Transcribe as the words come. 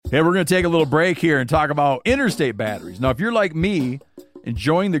Hey, we're going to take a little break here and talk about Interstate batteries. Now, if you're like me,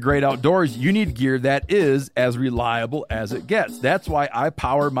 enjoying the great outdoors, you need gear that is as reliable as it gets. That's why I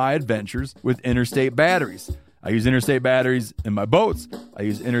power my adventures with Interstate batteries. I use Interstate batteries in my boats. I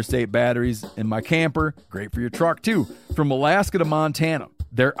use Interstate batteries in my camper. Great for your truck, too. From Alaska to Montana,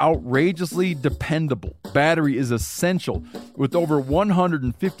 they're outrageously dependable. Battery is essential. With over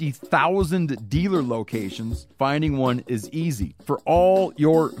 150,000 dealer locations, finding one is easy. For all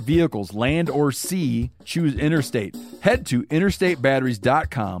your vehicles, land or sea, choose Interstate. Head to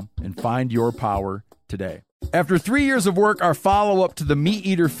interstatebatteries.com and find your power today. After 3 years of work, our follow-up to the Meat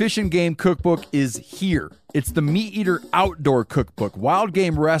Eater Fish and Game Cookbook is here. It's the Meat Eater Outdoor Cookbook, wild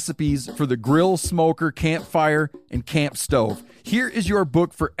game recipes for the grill, smoker, campfire, and camp stove. Here is your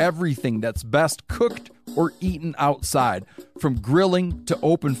book for everything that's best cooked or eaten outside. From grilling to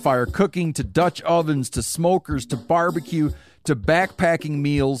open fire cooking to Dutch ovens to smokers to barbecue to backpacking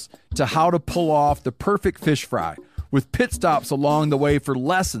meals to how to pull off the perfect fish fry. With pit stops along the way for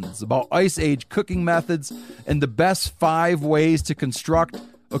lessons about Ice Age cooking methods and the best 5 ways to construct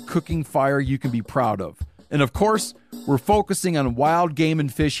a cooking fire you can be proud of. And of course, we're focusing on wild game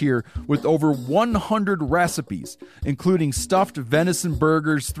and fish here with over 100 recipes, including stuffed venison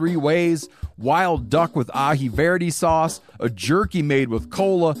burgers 3 ways, wild duck with ahi verde sauce, a jerky made with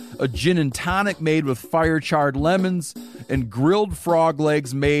cola, a gin and tonic made with fire-charred lemons, and grilled frog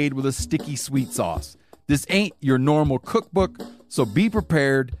legs made with a sticky sweet sauce. This ain't your normal cookbook, so be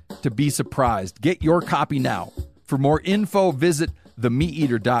prepared to be surprised. Get your copy now. For more info, visit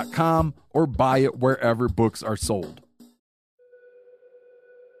themeateater.com or buy it wherever books are sold.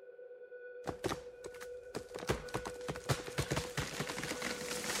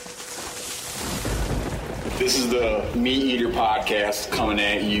 This is the Meat Eater Podcast coming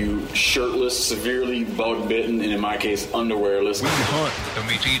at you shirtless, severely bug-bitten, and in my case, underwearless. We hunt the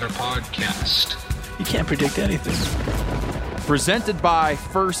Meat Eater Podcast. You can't predict anything. Presented by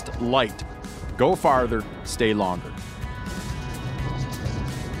First Light. Go farther, stay longer.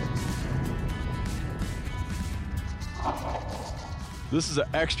 This is an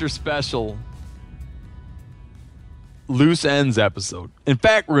extra special Loose Ends episode. In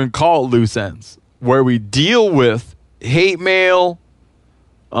fact, we're going to call it Loose Ends, where we deal with hate mail.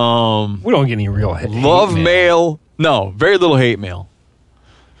 We don't get any real hate Love mail. No, very little hate mail.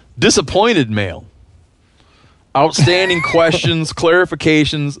 Disappointed mail. Outstanding questions,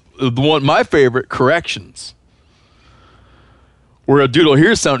 clarifications. My favorite, corrections. Where a dude will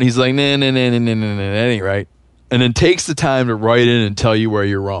hear something, he's like, nah, that ain't right. And then takes the time to write in and tell you where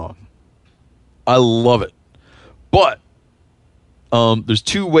you're wrong. I love it. But there's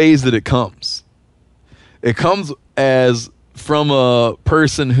 2 ways that it comes. It comes as from a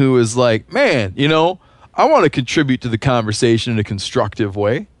person who is like, man, I want to contribute to the conversation in a constructive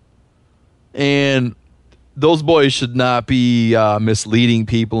way. And those boys should not be misleading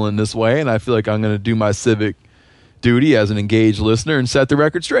people in this way. And I feel like I'm going to do my civic duty as an engaged listener and set the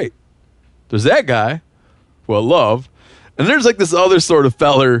record straight. There's that guy who I love. And there's like this other sort of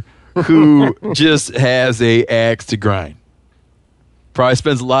feller who just has a axe to grind. Probably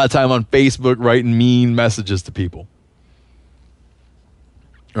spends a lot of time on Facebook writing mean messages to people.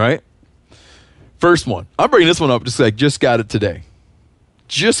 Right? First one. I'm bringing this one up just got it today.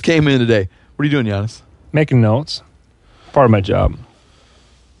 Just came in today. What are you doing, Giannis? Making notes. Part of my job.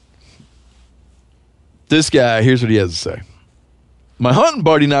 This guy, here's what he has to say. My hunting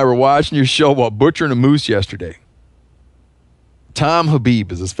buddy and I were watching your show while butchering a moose yesterday. Tom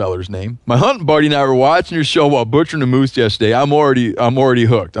Habib is this feller's name. My hunting buddy and I were watching your show while butchering a moose yesterday. I'm already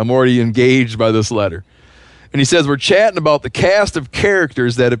hooked. I'm already engaged by this letter. And he says, we're chatting about the cast of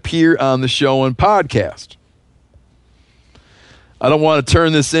characters that appear on the show and podcast. I don't want to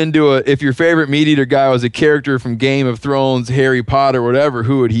turn this into if your favorite Meat Eater guy was a character from Game of Thrones, Harry Potter, whatever,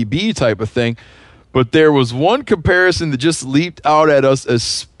 who would he be type of thing. But there was one comparison that just leaped out at us,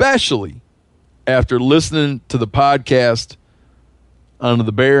 especially after listening to the podcast on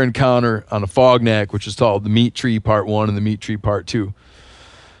the bear encounter on a Fognac, which is called the Meat Tree Part 1 and the Meat Tree Part 2.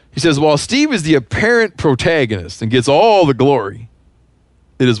 He says, while Steve is the apparent protagonist and gets all the glory,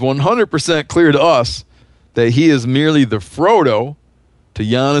 it is 100% clear to us that he is merely the Frodo to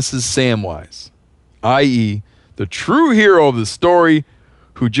Giannis's Samwise, i.e., the true hero of the story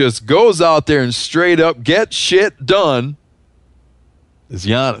who just goes out there and straight up gets shit done is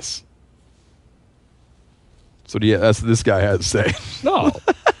Giannis. So yeah, that's what this guy had to say. No,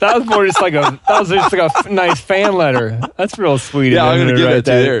 that was more just like a nice fan letter. That's real sweet. Yeah, I'm gonna give that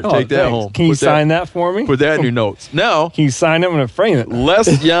to you there. Take that thanks. home. Can you sign that for me? Put that in your notes. Now, can you sign it? I'm gonna frame it.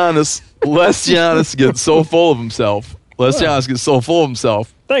 Lest Giannis gets so full of himself.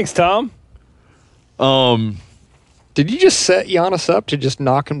 Thanks, Tom. Did you just set Giannis up to just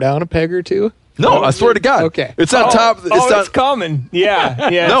knock him down a peg or two? No, I swear to God. Okay. It's on top. It's coming. Yeah,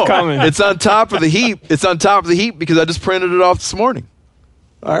 No, it's coming. it's on top of the heap. It's on top of the heap because I just printed it off this morning.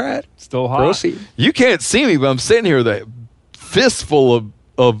 All right. Still hot. Proceed. You can't see me, but I'm sitting here with a fistful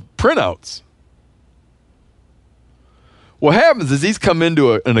of printouts. What happens is these come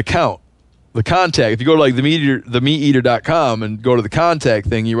into an account, the contact. If you go to like themeateater.com and go to the contact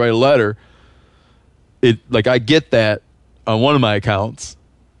thing, you write a letter. I get that on one of my accounts,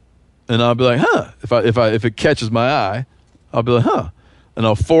 and I'll be like, if it catches my eye, I'll be like, and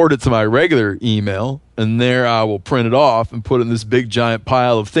I'll forward it to my regular email, and there I will print it off and put it in this big giant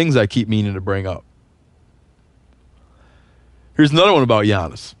pile of things I keep meaning to bring up. Here's another one about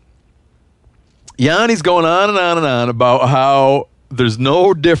Giannis. Yanni's going on and on and on about how there's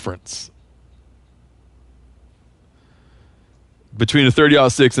no difference between a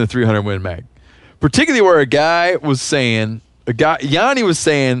 30-06 and a 300 Win Mag. Particularly where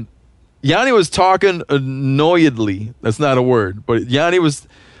Yanni was talking annoyedly. That's not a word, but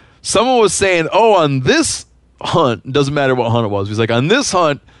someone was saying, on this hunt, doesn't matter what hunt it was. He's like, on this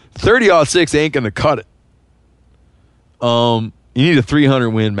hunt, 30-06 ain't going to cut it. You need a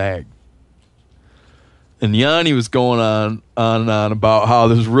 300 Win Mag. And Yanni was going on and on about how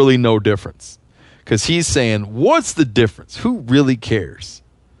there's really no difference. Because he's saying, what's the difference? Who really cares?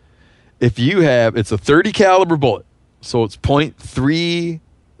 If it's a 30 caliber bullet, so it's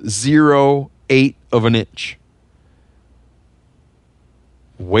 .308 of an inch.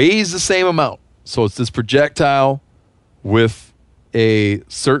 Weighs the same amount. So it's this projectile with a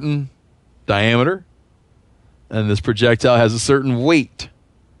certain diameter, and this projectile has a certain weight,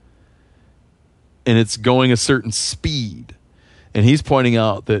 and it's going a certain speed. And he's pointing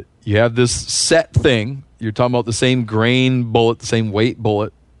out that you have this set thing. You're talking about the same grain bullet, the same weight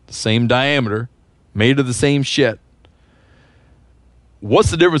bullet, the same diameter, made of the same shit.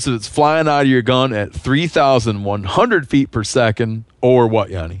 What's the difference if it's flying out of your gun at 3,100 feet per second or what,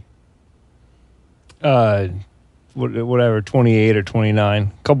 Yanni? Whatever, 28 or 29,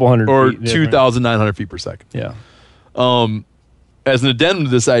 a couple hundred or feet. Or 2,900 feet per second. Yeah. As an addendum to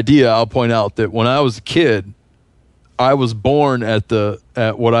this idea, I'll point out that when I was a kid, I was born at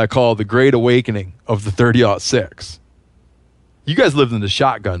what I call the Great Awakening of the 30-06. You guys lived in the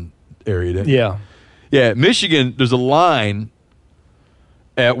shotgun area, didn't you? Yeah. Yeah, Michigan, there's a line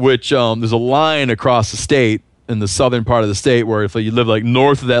at which there's a line across the state in the southern part of the state where if you live like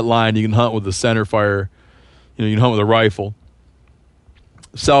north of that line, you can hunt with a center fire. You can hunt with a rifle.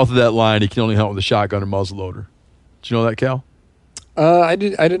 South of that line, you can only hunt with a shotgun or muzzleloader. Did you know that, Cal? I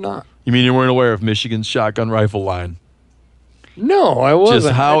did not. You mean you weren't aware of Michigan's shotgun rifle line? No, I wasn't.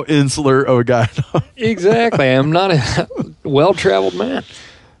 Just how insular of a guy. Exactly. I'm not a well-traveled man.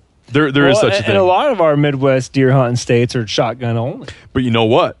 There is such a thing. And a lot of our Midwest deer hunting states are shotgun only. But you know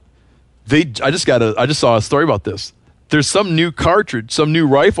what? I just saw a story about this. There's some new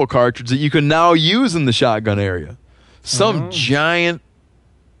rifle cartridge that you can now use in the shotgun area. Some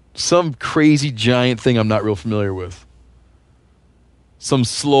crazy giant thing I'm not real familiar with. Some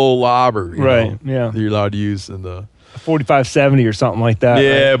slow lobber, right? Yeah, that you're allowed to use in the 4570 or something like that.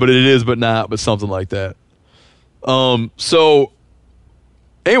 Yeah, right? but it is, but something like that. So,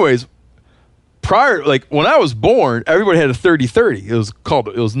 anyways, prior, like when I was born, everybody had a 30-30. It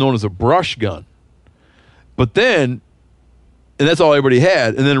was known as a brush gun. But then, and that's all everybody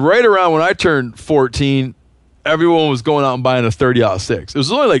had. And then right around when I turned 14, everyone was going out and buying a 30-06. It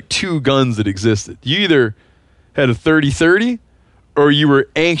was only like two guns that existed. You either had a 30-30 or you were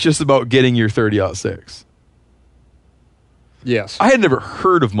anxious about getting your 30-06. Yes. I had never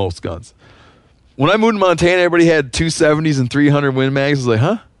heard of most guns. When I moved to Montana, everybody had 270s and 300 Win Mags. I was like,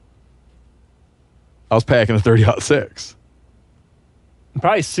 huh? I was packing a 30-06.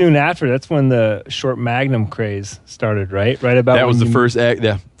 Probably soon after, that's when the short Magnum craze started, right? Right about that was the first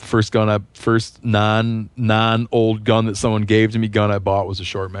gun first non-old gun that someone gave to me. Gun I bought was a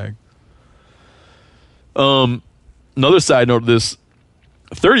short mag. Another side note of this,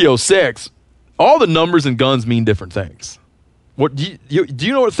 30-06, all the numbers and guns mean different things. What do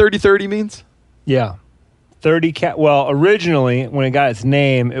you know what 30-30 means? Yeah. 30 well, originally when it got its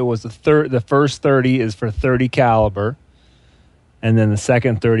name, it was the first 30 is for 30 caliber, and then the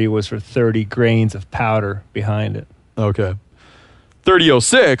second 30 was for 30 grains of powder behind it. Okay.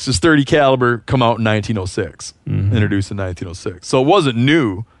 30-06 is 30 caliber, come out in 1906, introduced in 1906. So it wasn't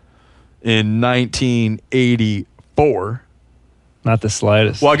new in 1984. Not the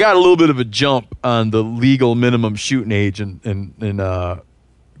slightest. Well, I got a little bit of a jump on the legal minimum shooting age and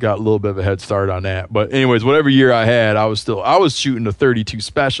got a little bit of a head start on that. But anyways, whatever year I had, I was shooting a 32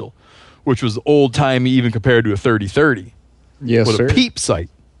 special, which was old timey even compared to a 30-30. Yes, with sir. a peep sight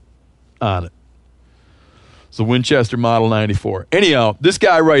on it. It's a Winchester Model 94. Anyhow, this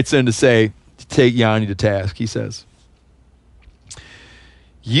guy writes in to say, to take Yanni to task. He says,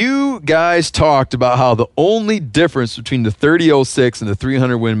 you guys talked about how the only difference between the 30-06 and the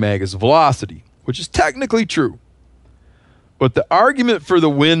 300 Win Mag is velocity, which is technically true. But the argument for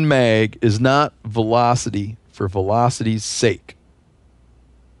the Win Mag is not velocity for velocity's sake.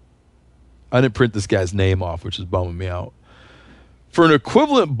 I didn't print this guy's name off, which is bumming me out. For an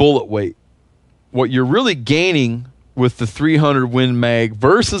equivalent bullet weight, what you're really gaining with the 300 Win Mag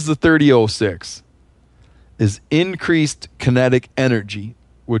versus the 30-06 is increased kinetic energy,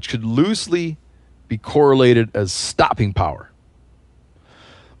 which could loosely be correlated as stopping power.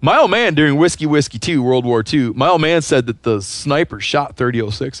 My old man during Whiskey 2, World War II, my old man said that the sniper shot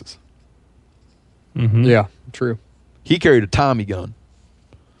 30-06s. Mm-hmm. Yeah, true. He carried a Tommy gun.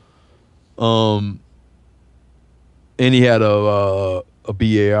 And he had a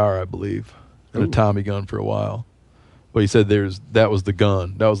BAR, I believe, and a Tommy gun for a while. But he said that was the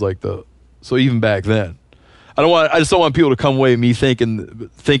gun. That was like so even back then. I just don't want people to come away with me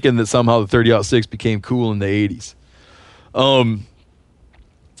thinking that somehow the 30-06 became cool in the 80s.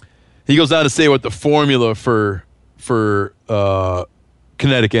 He goes on to say what the formula for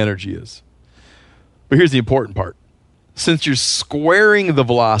kinetic energy is. But here's the important part. Since you're squaring the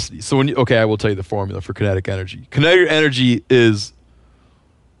velocity, so I will tell you the formula for kinetic energy. Kinetic energy is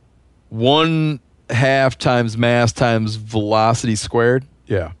 1/2 times mass times velocity squared.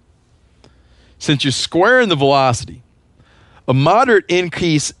 Yeah. Since you're squaring the velocity, a moderate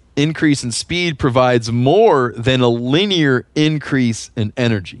increase in speed provides more than a linear increase in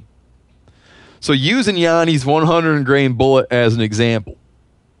energy. So using Yanni's 100 grain bullet as an example,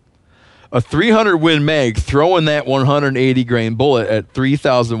 a 300 Win Mag throwing that 180 grain bullet at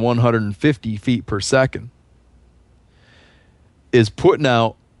 3,150 feet per second is putting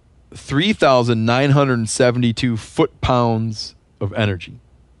out 3,972 foot-pounds of energy.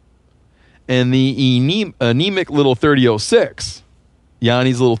 And the anemic little 30-06,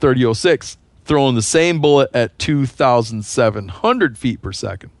 Yanni's little 30-06, throwing the same bullet at 2,700 feet per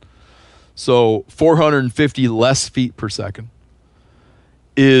second, so 450 less feet per second,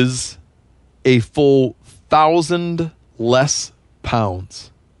 is a full 1,000 less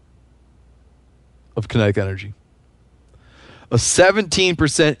pounds of kinetic energy. A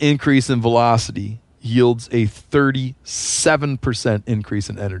 17% increase in velocity yields a 37% increase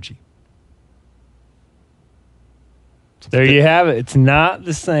in energy. There you have it. It's not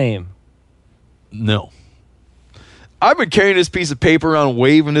the same. No. I've been carrying this piece of paper around,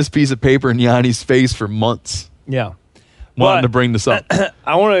 waving this piece of paper in Yanni's face for months. Yeah. Wanting to bring this up.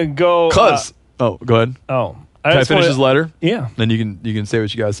 I want to go. Go ahead. Oh. Can I finish his letter? Yeah. Then you can say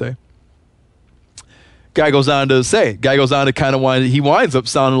what you got to say. Guy goes on to kind of he winds up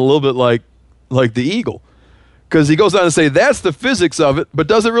sounding a little bit like the Eagle. Because he goes on to say, that's the physics of it, but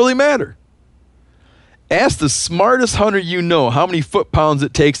does it really matter? Ask the smartest hunter you know how many foot-pounds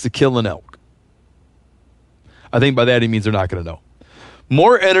it takes to kill an elk. I think by that he means they're not going to know.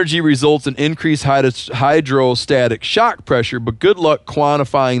 More energy results in increased hydrostatic shock pressure, but good luck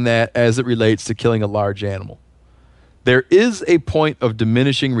quantifying that as it relates to killing a large animal. There is a point of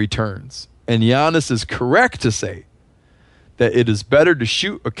diminishing returns, and Giannis is correct to say that it is better to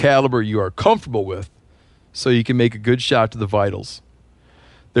shoot a caliber you are comfortable with so you can make a good shot to the vitals.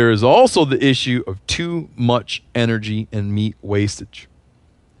 There is also the issue of too much energy and meat wastage.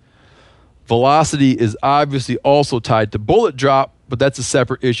 Velocity is obviously also tied to bullet drop, but that's a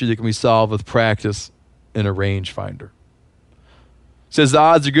separate issue that can be solved with practice and a rangefinder. Says the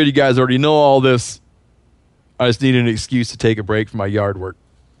odds are good you guys already know all this. I just need an excuse to take a break from my yard work.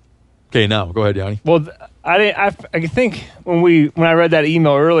 Okay, now go ahead, Yanni. Well, I think when I read that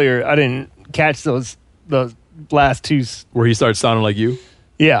email earlier, I didn't catch those last two. Where he starts sounding like you?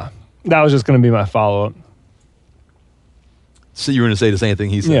 Yeah, that was just going to be my follow-up. So you were going to say the same thing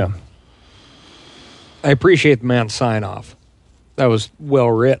he said? Yeah. I appreciate the man's sign-off. That was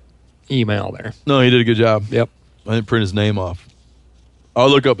well-writ email there. No, he did a good job. Yep. I didn't print his name off. I'll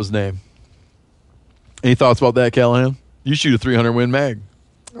look up his name. Any thoughts about that, Callahan? You shoot a 300 Win Mag.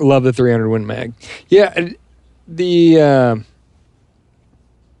 Love the 300 Win Mag. Yeah, the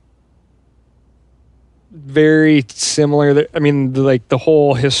very similar. I mean, the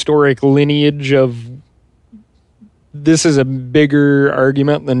whole historic lineage of this is a bigger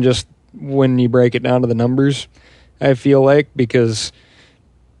argument than just when you break it down to the numbers, I feel like, because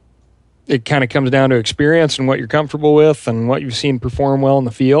it kind of comes down to experience and what you're comfortable with and what you've seen perform well in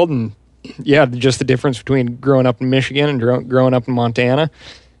the field. And yeah, just the difference between growing up in Michigan and growing up in Montana.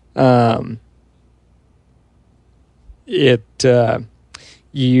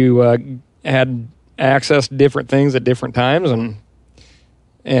 You had access to different things at different times,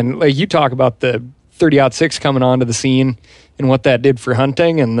 and like you talk about the 30-06 coming onto the scene and what that did for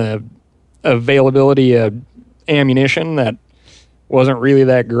hunting and the availability of ammunition that wasn't really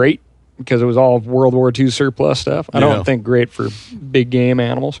that great because it was all World War II surplus stuff. I don't think great for big game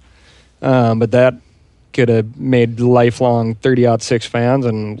animals, but that could have made lifelong 30-06 fans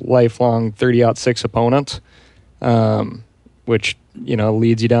and lifelong 30-06 opponents, which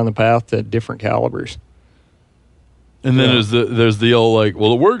leads you down the path to different calibers. And then there's the old like,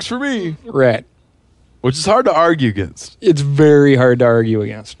 well, it works for me, right? Which is hard to argue against. It's very hard to argue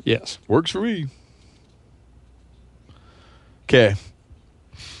against. Yes, works for me. Okay.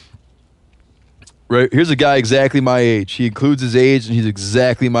 Right, here's a guy exactly my age. He includes his age, and he's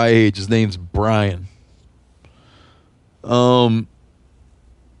exactly my age. His name's Brian. He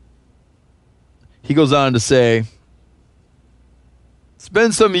goes on to say, it's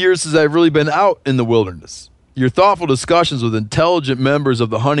been some years since I've really been out in the wilderness. Your thoughtful discussions with intelligent members of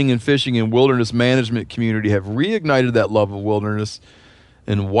the hunting and fishing and wilderness management community have reignited that love of wilderness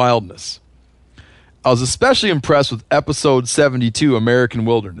and wildness. I was especially impressed with episode 72, American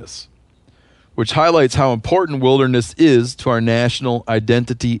Wilderness, which highlights how important wilderness is to our national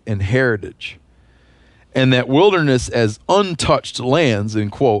identity and heritage, and that wilderness as untouched lands, in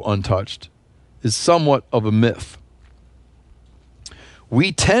quote, untouched, is somewhat of a myth.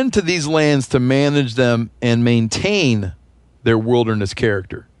 We tend to these lands to manage them and maintain their wilderness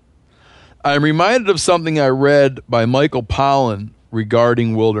character. I'm reminded of something I read by Michael Pollan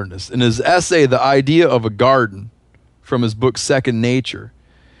regarding wilderness. In his essay, The Idea of a Garden, from his book Second Nature,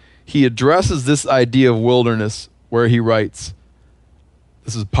 he addresses this idea of wilderness where he writes,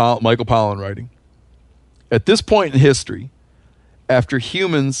 this is Michael Pollan writing, at this point in history, after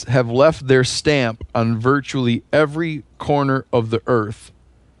humans have left their stamp on virtually every corner of the earth,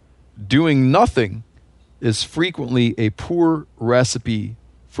 doing nothing is frequently a poor recipe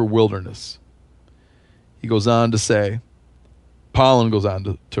for wilderness. He goes on to say, Pollan goes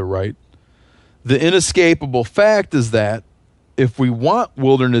on to write, the inescapable fact is that if we want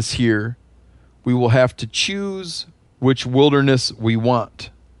wilderness here, we will have to choose which wilderness we want,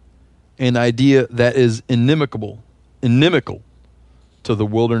 an idea that is inimical to the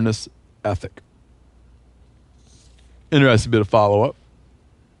wilderness ethic. Interesting bit of follow-up.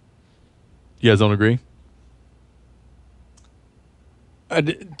 You guys don't agree?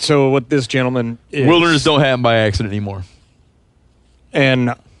 So what this gentleman is... Wilderness don't happen by accident anymore.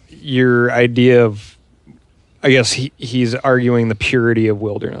 And your idea of... I guess he's arguing the purity of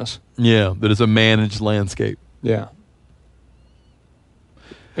wilderness. Yeah, that it's a managed landscape. Yeah.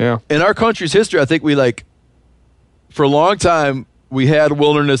 Yeah. In our country's history, I think for a long time, we had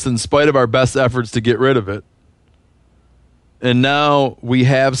wilderness in spite of our best efforts to get rid of it. And now we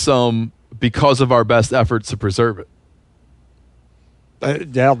have some because of our best efforts to preserve it.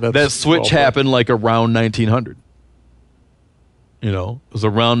 That switch happened around 1900. It was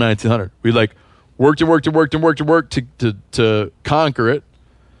around 1900. We worked to conquer it.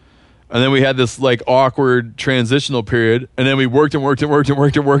 And then we had this awkward transitional period. And then we worked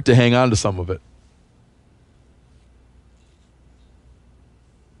to hang on to some of it.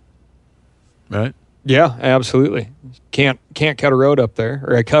 Right? Yeah, absolutely. Can't cut a road up there,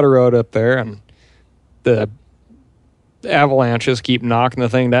 or I cut a road up there, and the avalanches keep knocking the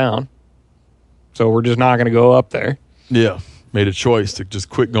thing down. So we're just not going to go up there. Yeah, made a choice to just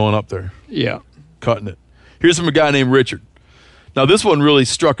quit going up there. Yeah, cutting it. Here's from a guy named Richard. Now this one really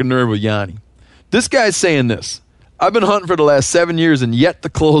struck a nerve with Yanni. This guy's saying this: I've been hunting for the last 7 years and yet to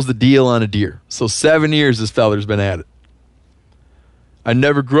close the deal on a deer. So 7 years this feller's been at it. I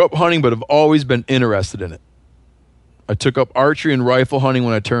never grew up hunting, but have always been interested in it. I took up archery and rifle hunting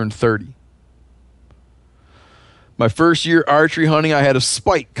when I turned 30. My first year archery hunting, I had a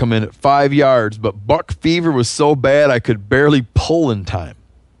spike come in at 5 yards, but buck fever was so bad I could barely pull in time.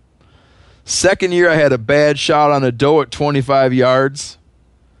 Second year, I had a bad shot on a doe at 25 yards.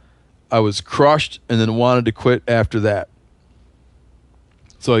 I was crushed and then wanted to quit after that.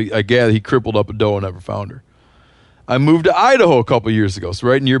 So I gather he crippled up a doe and never found her. I moved to Idaho a couple years ago, so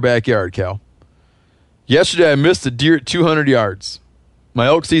right in your backyard, Cal. Yesterday, I missed a deer at 200 yards. My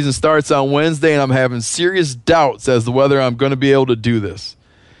elk season starts on Wednesday, and I'm having serious doubts as to whether I'm going to be able to do this.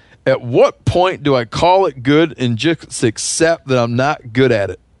 At what point do I call it good and just accept that I'm not good at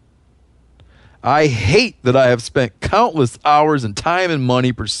it? I hate that I have spent countless hours and time and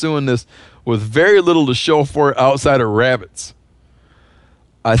money pursuing this with very little to show for it outside of rabbits.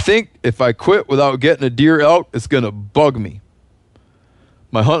 I think if I quit without getting a deer elk, it's going to bug me.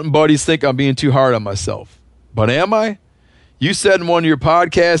 My hunting buddies think I'm being too hard on myself. But am I? You said in one of your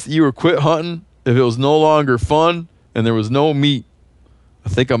podcasts that you would quit hunting if it was no longer fun and there was no meat. I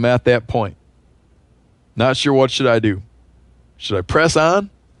think I'm at that point. Not sure what should I do. Should I press on?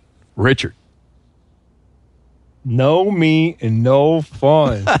 Richard. No meat and no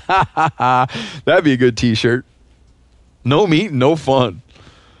fun. That'd be a good t-shirt. No meat, no fun.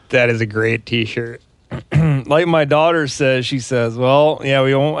 That is a great t-shirt. Like my daughter says, she says, well, yeah,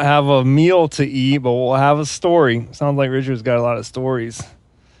 we won't have a meal to eat, but we'll have a story. Sounds like Richard's got a lot of stories.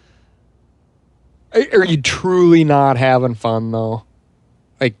 Are you truly not having fun, though?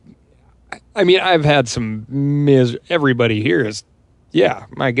 Like, I mean, I've had some everybody here is, yeah,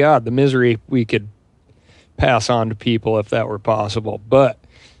 my God, the misery we could pass on to people if that were possible. But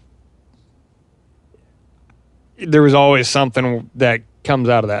there was always something that comes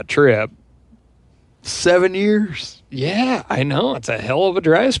out of that trip. 7 years. Yeah, I know. It's a hell of a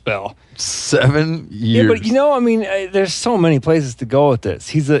dry spell. 7 years. Yeah, but I mean, there's so many places to go with this.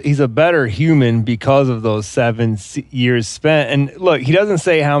 He's a better human because of those 7 years spent. And look, he doesn't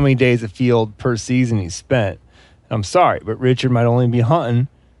say how many days of field per season he spent. I'm sorry, but Richard might only be hunting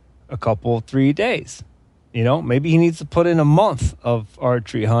a couple, 3 days. Maybe he needs to put in a month of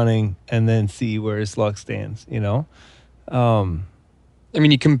archery hunting and then see where his luck stands, I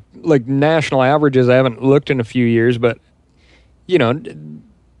mean, you can, like, national averages, I haven't looked in a few years, but, the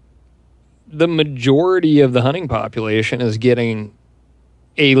majority of the hunting population is getting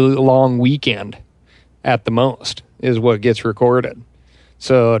a long weekend at the most, is what gets recorded.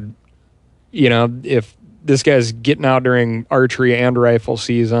 So, if this guy's getting out during archery and rifle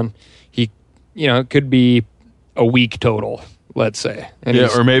season, he, it could be a week total, let's say. And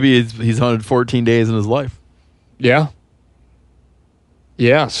or maybe he's hunted 14 days in his life. Yeah.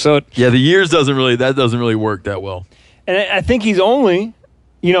 Yeah, so... Yeah, the years doesn't really work that well. And I think he's only,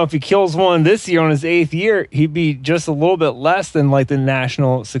 if he kills one this year on his 8th year, he'd be just a little bit less than, like, the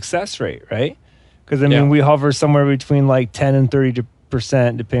national success rate, right? Because, we hover somewhere between, like, 10 and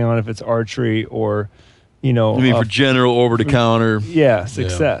 30%, depending on if it's archery or, for general over-the-counter... Yeah,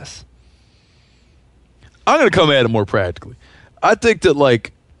 success. Yeah. I'm going to come at it more practically. I think that,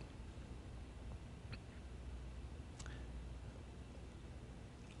 like...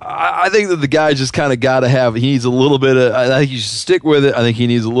 I think that the guy just kind of got to he needs a little bit of, I think you should stick with it. I think he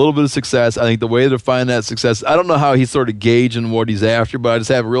needs a little bit of success. I think the way to find that success, I don't know how he's sort of gauging what he's after, but I just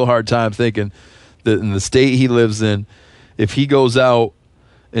have a real hard time thinking that in the state he lives in, if he goes out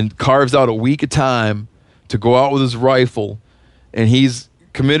and carves out a week of time to go out with his rifle and he's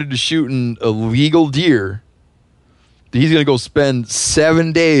committed to shooting a legal deer, he's going to go spend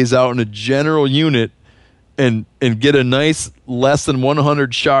 7 days out in a general unit and get a nice less than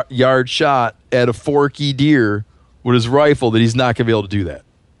 100-yard shot at a forky deer with his rifle, that he's not going to be able to do that.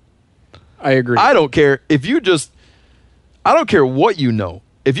 I agree. I don't care if I don't care what you know.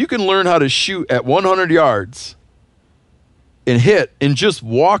 If you can learn how to shoot at 100 yards and hit and just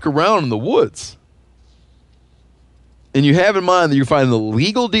walk around in the woods, and you have in mind that you're finding a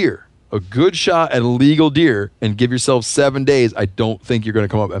legal deer, a good shot at a legal deer, and give yourself 7 days, I don't think you're going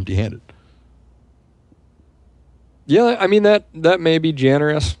to come up empty-handed. Yeah, I mean, that may be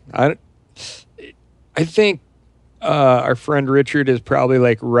generous. I think our friend Richard is probably,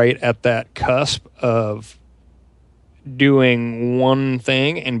 like, right at that cusp of doing one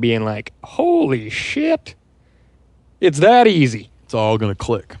thing and being like, holy shit, it's that easy. It's all going to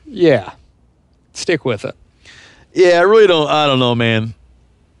click. Yeah. Stick with it. Yeah, I don't know, man.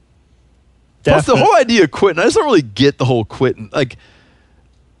 Plus, the whole idea of quitting, I just don't really get the whole quitting. Like,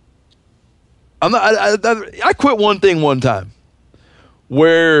 I quit one thing one time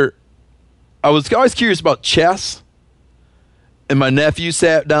where I was always curious about chess, and my nephew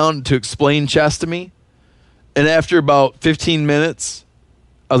sat down to explain chess to me, and after about 15 minutes,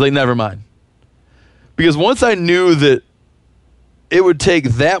 I was like, never mind. Because once I knew that it would take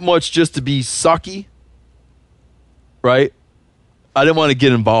that much just to be sucky, right, I didn't want to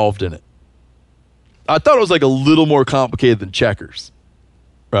get involved in it. I thought it was like a little more complicated than checkers,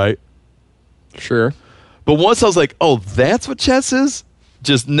 right? Sure. But once I was like, oh, that's what chess is?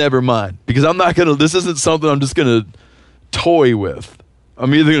 Just never mind. Because this isn't something I'm just going to toy with.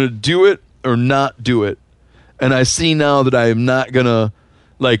 I'm either going to do it or not do it. And I see now that I'm not going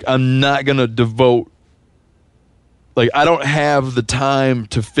to devote, like, I don't have the time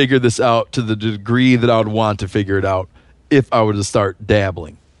to figure this out to the degree that I would want to figure it out if I were to start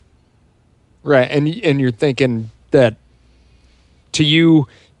dabbling. Right, and you're thinking that to you,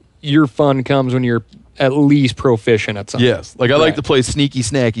 your fun comes when you're at least proficient at something. Yes, like I like to play sneaky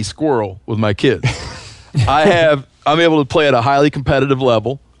snacky squirrel with my kids. I'm able to play at a highly competitive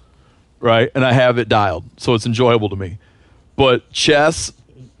level, right? And I have it dialed, so it's enjoyable to me. But chess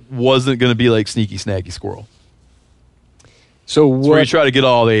wasn't going to be like sneaky snacky squirrel. So where you try to get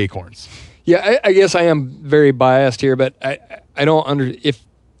all the acorns. Yeah, I guess I am very biased here, but I don't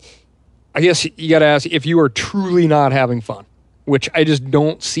I guess you got to ask if you are truly not having fun, which I just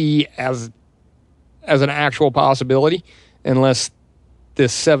don't see as an actual possibility unless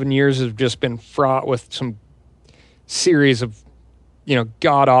this 7 years has just been fraught with some series of,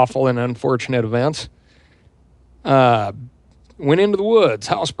 god-awful and unfortunate events. Went into the woods,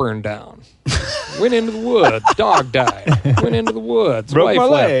 house burned down. Went into the woods, dog died. Went into the woods, broke wife my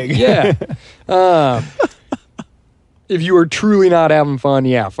left. leg. Yeah. If you are truly not having fun,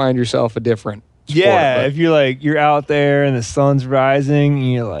 find yourself a different sport. Yeah, if you're out there and the sun's rising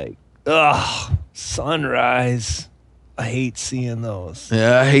and you're like, ugh, sunrise. I hate seeing those.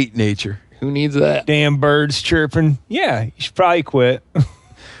 Yeah, I hate nature. Who needs that? Damn birds chirping. Yeah, you should probably quit.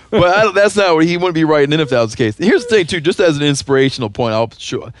 But that's not what he wouldn't be writing in if that was the case. Here's the thing, too, just as an inspirational point, I'll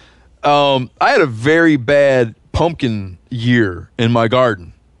show. I had a very bad pumpkin year in my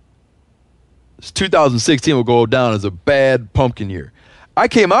garden. 2016 will go down as a bad pumpkin year. I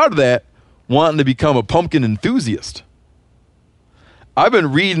came out of that wanting to become a pumpkin enthusiast. I've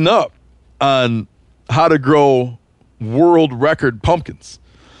been reading up on how to grow world record pumpkins.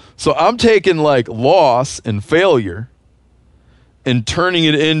 So I'm taking like loss and failure and turning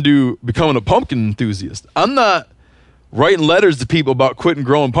it into becoming a pumpkin enthusiast. I'm not writing letters to people about quitting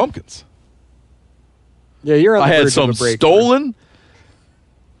growing pumpkins. Yeah, you're on the I had verge some of a breakthrough. stolen.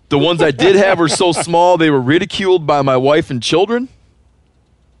 The ones I did have were so small they were ridiculed by my wife and children.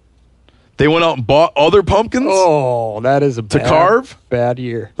 They went out and bought other pumpkins Oh, that is a to carve. bad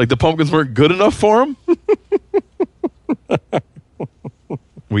year. Like the pumpkins weren't good enough for them.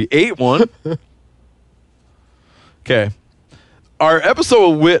 We ate one. Okay. Our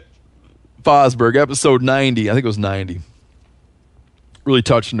episode with Whit Fosberg, episode 90, I think it was 90, really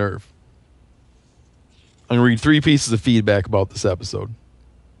touched a nerve. I'm going to read 3 pieces of feedback about this episode.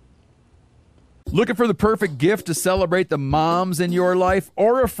 Looking for the perfect gift to celebrate the moms in your life?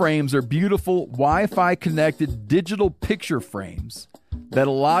 Aura Frames are beautiful Wi-Fi connected digital picture frames that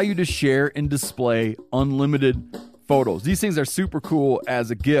allow you to share and display unlimited photos. These things are super cool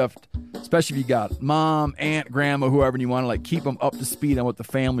as a gift, especially if you got mom, aunt, grandma, whoever, and you want to keep them up to speed on what the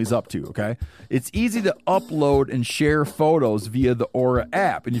family's up to, okay? It's easy to upload and share photos via the Aura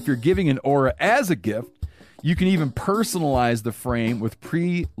app. And if you're giving an Aura as a gift, you can even personalize the frame with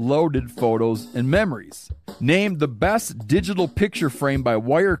pre-loaded photos and memories. Named the best digital picture frame by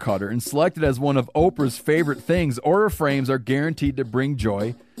Wirecutter and selected as one of Oprah's favorite things, Aura frames are guaranteed to bring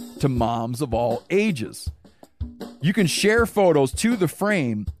joy to moms of all ages. You can share photos to the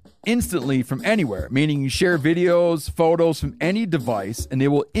frame instantly from anywhere, meaning you share videos, photos from any device, and they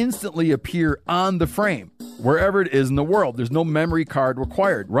will instantly appear on the frame, wherever it is in the world. There's no memory card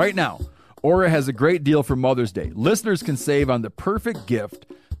required. Right now, Aura has a great deal for Mother's Day. Listeners can save on the perfect gift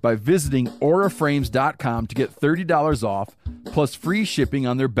by visiting auraframes.com to get $30 off plus free shipping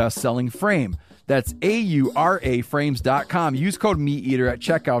on their best-selling frame. That's auraframes.com. Use code MeatEater at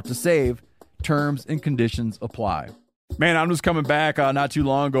checkout to save. Terms and conditions apply. Man, I'm just coming back not too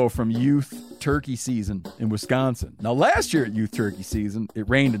long ago from youth turkey season in Wisconsin. Now, last year at youth turkey season, it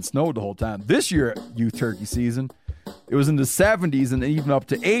rained and snowed the whole time. This year at youth turkey season, it was in the 70s and even up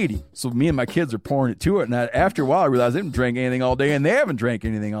to 80. So me and my kids are pouring it to it. And after a while, I realized they didn't drink anything all day, and they haven't drank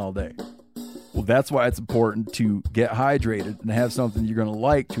anything all day. Well, that's why it's important to get hydrated and have something you're going to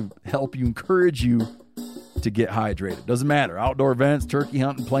like to help you, encourage you to get hydrated. Doesn't matter. Outdoor events, turkey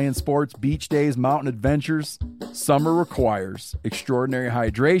hunting, playing sports, beach days, mountain adventures. Summer requires extraordinary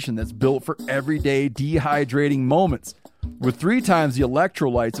hydration that's built for everyday dehydrating moments. With 3 times the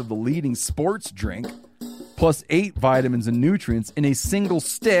electrolytes of the leading sports drink, plus 8 vitamins and nutrients in a single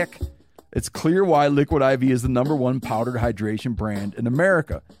stick, it's clear why Liquid IV is the #1 powdered hydration brand in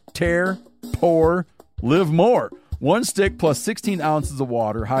America. Tear, pour, live more. 1 stick plus 16 ounces of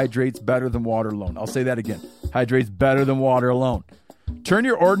water hydrates better than water alone. I'll say that again. Hydrates better than water alone. Turn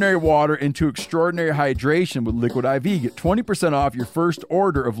your ordinary water into extraordinary hydration with Liquid IV. Get 20% off your first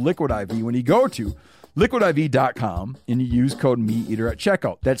order of Liquid IV when you go to liquidiv.com and you use code MeatEater at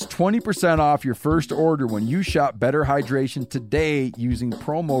checkout. That's 20% off your first order when you shop Better Hydration today using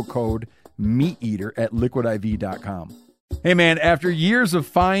promo code MeatEater at liquidiv.com. Hey man, after years of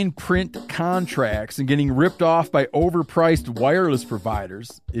fine print contracts and getting ripped off by overpriced wireless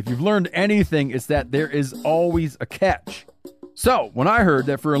providers, if you've learned anything, it's that there is always a catch. So, when I heard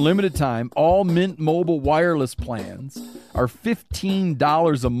that for a limited time, all Mint Mobile wireless plans are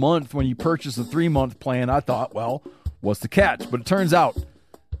 $15 a month when you purchase a 3-month plan, I thought, well, what's the catch? But it turns out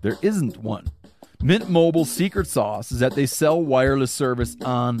there isn't one. Mint Mobile's secret sauce is that they sell wireless service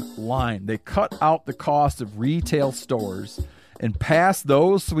online. They cut out the cost of retail stores and pass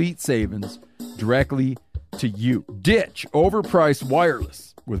those sweet savings directly to you. Ditch overpriced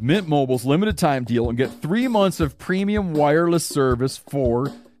wireless with Mint Mobile's limited time deal and get 3 months of premium wireless service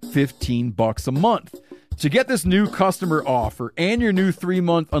for $15 a month. To get this new customer offer and your new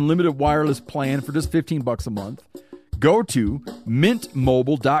 3-month unlimited wireless plan for just $15 a month, go to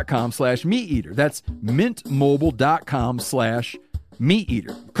mintmobile.com/meateater. That's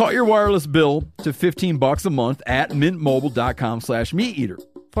mintmobile.com/meateater. Cut your wireless bill to $15 a month at mintmobile.com/meateater.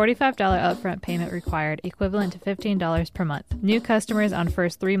 $45 upfront payment required, equivalent to $15 per month. New customers on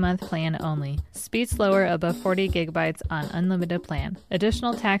first 3-month plan only. Speed slower above 40 gigabytes on unlimited plan.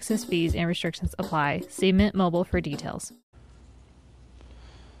 Additional taxes, fees, and restrictions apply. See Mint Mobile for details.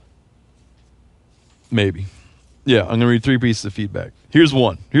 Maybe. Yeah, I'm going to read 3 pieces of feedback. Here's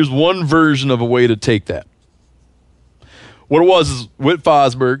one. Here's one version of a way to take that. What it was is Whit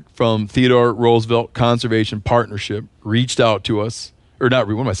Fosberg from Theodore Roosevelt Conservation Partnership reached out to us. Or not,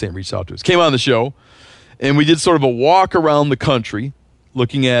 what am I saying reached out to us? Came on the show, and we did sort of a walk around the country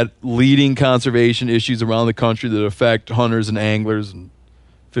looking at leading conservation issues around the country that affect hunters and anglers and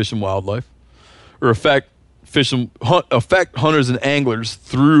fish and wildlife. Or affect hunters and anglers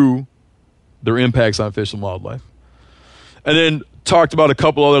through their impacts on fish and wildlife. And then talked about a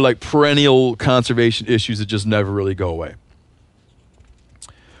couple other like perennial conservation issues that just never really go away.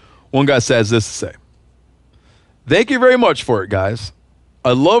 One guy says this to say, "Thank you very much for it, guys.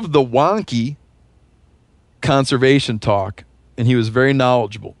 I love the wonky conservation talk, and he was very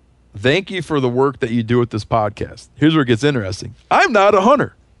knowledgeable. Thank you for the work that you do with this podcast." Here's where it gets interesting. I'm not a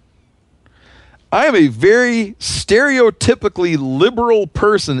hunter. I am a very stereotypically liberal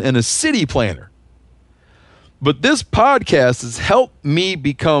person and a city planner. But this podcast has helped me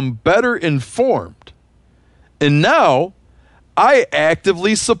become better informed. And now I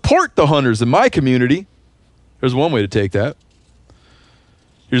actively support the hunters in my community. There's one way to take that.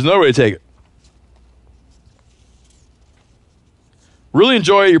 Here's another way to take it. Really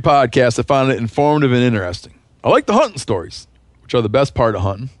enjoy your podcast. I found it informative and interesting. I like the hunting stories, which are the best part of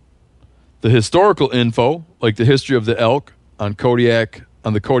hunting. The historical info, like the history of the elk on the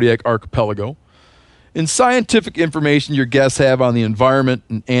Kodiak Archipelago, and scientific information your guests have on the environment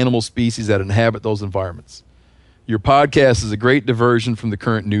and animal species that inhabit those environments. Your podcast is a great diversion from the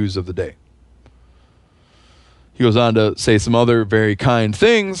current news of the day. He goes on to say some other very kind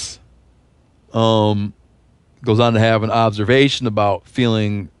things. Goes on to have an observation about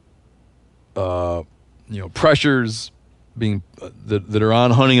feeling, pressures being that are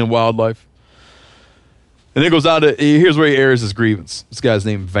on hunting and wildlife. And then goes on to, here's where he airs his grievance. This guy's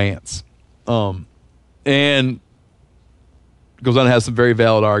named Vance. And goes on to have some very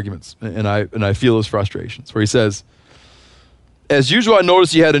valid arguments. And I feel his frustrations. Where he says, "As usual, I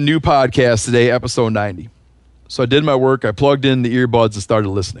noticed you had a new podcast today, episode 90. So I did my work. I plugged in the earbuds and started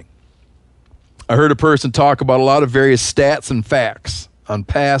listening. I heard a person talk about a lot of various stats and facts on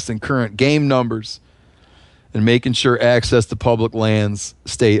past and current game numbers and making sure access to public lands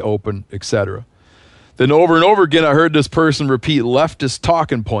stay open, etc. Then over and over again, I heard this person repeat leftist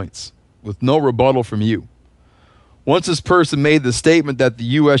talking points with no rebuttal from you. Once this person made the statement that the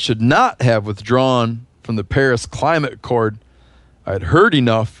U.S. should not have withdrawn from the Paris Climate Accord, I had heard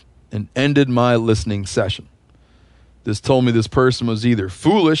enough and ended my listening session. This told me this person was either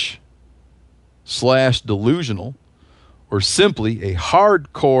foolish/delusional or simply a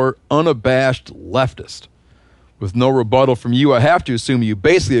hardcore, unabashed leftist. With no rebuttal from you, I have to assume you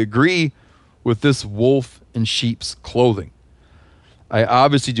basically agree with this wolf in sheep's clothing. I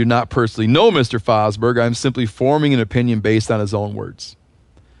obviously do not personally know Mr. Fosberg. I'm simply forming an opinion based on his own words.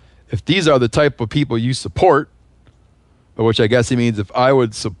 If these are the type of people you support," by which I guess he means if I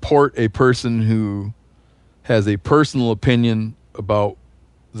would support a person who has a personal opinion about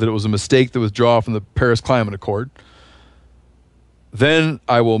that it was a mistake to withdraw from the Paris Climate Accord, "then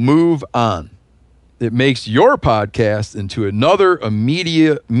I will move on. It makes your podcast into another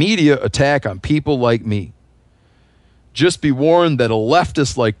media attack on people like me. Just be warned that a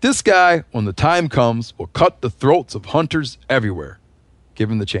leftist like this guy, when the time comes, will cut the throats of hunters everywhere. Give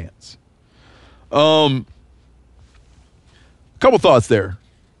him the chance." A couple thoughts there.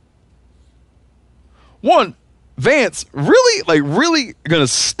 One, Vance, really going to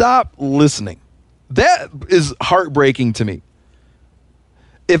stop listening. That is heartbreaking to me.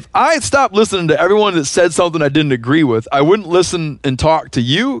 If I had stopped listening to everyone that said something I didn't agree with, I wouldn't listen and talk to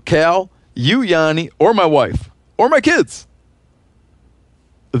you, Cal, you, Yanni, or my wife, or my kids.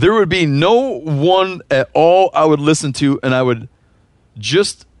 There would be no one at all I would listen to, and I would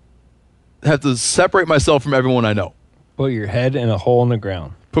just have to separate myself from everyone I know. Put your head in a hole in the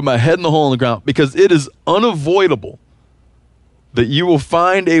ground. Put my head in the hole in the ground, because it is unavoidable that you will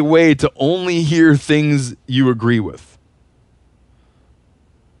find a way to only hear things you agree with.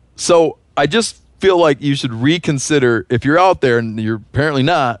 So I just feel like you should reconsider. If you're out there, and you're apparently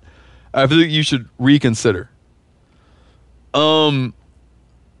not, I feel like you should reconsider. The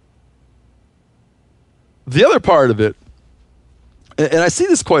other part of it, and I see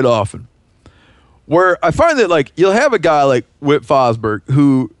this quite often, where I find that like you'll have a guy like Whit Fosberg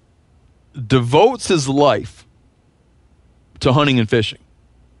who devotes his life to hunting and fishing.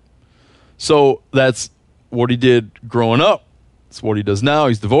 So that's what he did growing up. It's what he does now.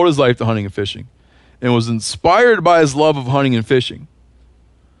 He's devoted his life to hunting and fishing, and was inspired by his love of hunting and fishing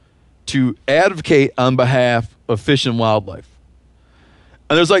to advocate on behalf of fish and wildlife.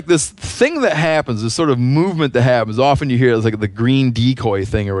 And there's like this thing that happens, this sort of movement that happens. Often you hear it's like the green decoy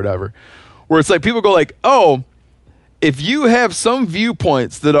thing or whatever, where it's like people go like, oh, if you have some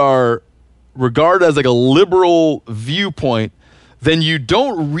viewpoints that are regarded as like a liberal viewpoint, then you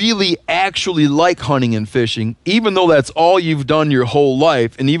don't really actually like hunting and fishing, even though that's all you've done your whole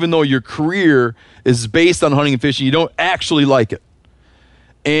life. And even though your career is based on hunting and fishing, you don't actually like it.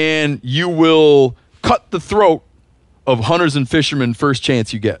 And you will cut the throat of hunters and fishermen first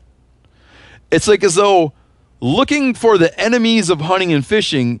chance you get. It's like as though looking for the enemies of hunting and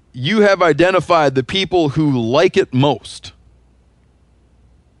fishing, you have identified the people who like it most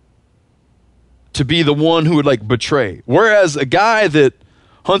to be the one who would like betray. Whereas a guy that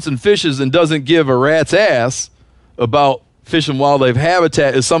hunts and fishes and doesn't give a rat's ass about fish and wildlife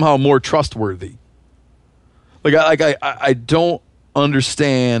habitat is somehow more trustworthy. I don't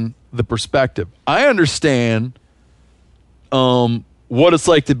understand the perspective. I understand what it's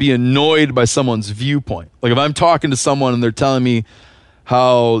like to be annoyed by someone's viewpoint. Like if I'm talking to someone and they're telling me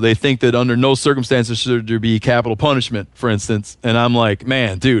how they think that under no circumstances should there be capital punishment, for instance, and I'm like,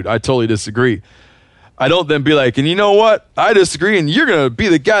 man, dude, I totally disagree. I don't then be like, and you know what? I disagree, and you're gonna be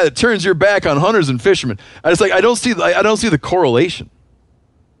the guy that turns your back on hunters and fishermen. I don't see the correlation.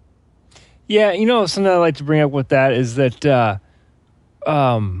 Yeah, something I like to bring up with that is that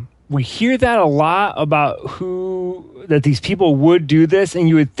we hear that a lot about that these people would do this, and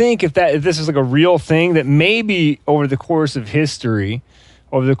you would think if this was like a real thing, that maybe over the course of history,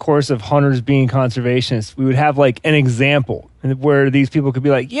 over the course of hunters being conservationists, we would have like an example where these people could be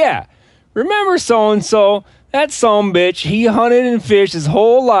like, yeah, remember so-and-so, that sumbitch, he hunted and fished his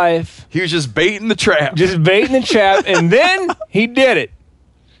whole life. He was just baiting the trap. And then he did it.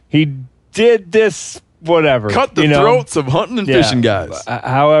 He did this, whatever. Cut the throats of hunting and fishing guys.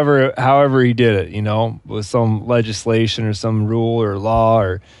 However he did it, with some legislation or some rule or law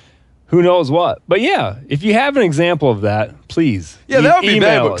or who knows what. But yeah, if you have an example of that, please. Yeah, that would be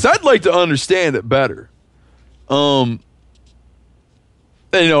bad, because I'd like to understand it better. And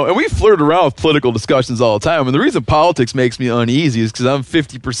we flirt around with political discussions all the time. And the reason politics makes me uneasy is because I'm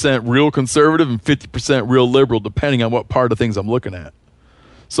 50% real conservative and 50% real liberal, depending on what part of things I'm looking at.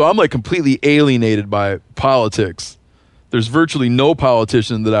 So I'm like completely alienated by politics. There's virtually no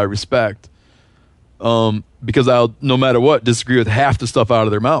politician that I respect because I'll, no matter what, disagree with half the stuff out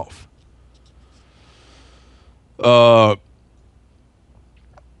of their mouth.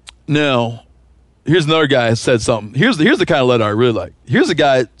 Now, here's another guy who said something. Here's the kind of letter I really like. Here's a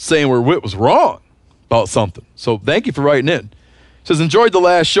guy saying where Whit was wrong about something. So thank you for writing in. He says, enjoyed the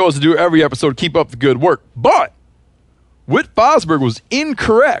last show as I do every episode. Keep up the good work. But Whit Fosberg was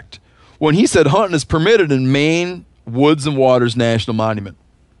incorrect when he said hunting is permitted in Maine Woods and Waters National Monument.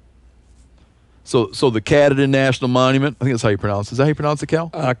 So the Katahdin National Monument, I think that's how you pronounce it. Is that how you pronounce it, Cal?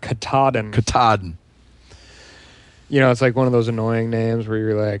 Katahdin. Katahdin. It's like one of those annoying names where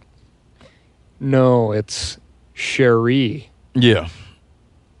you're like, no, it's Cherie. Yeah.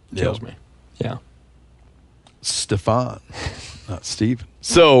 Kills me. Yeah. Stefan, not Stephen.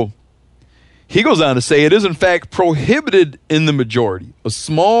 So he goes on to say it is in fact prohibited in the majority, a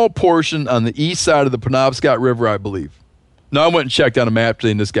small portion on the east side of the Penobscot River, I believe. Now I went and checked on a map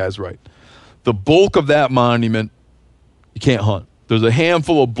today, and this guy's right. The bulk of that monument, you can't hunt. There's a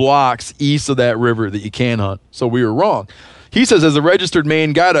handful of blocks east of that river that you can hunt. So we were wrong. He says, as a registered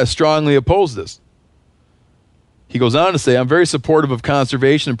Maine guide, I strongly oppose this. He goes on to say, I'm very supportive of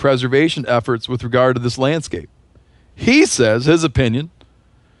conservation and preservation efforts with regard to this landscape. He says, his opinion,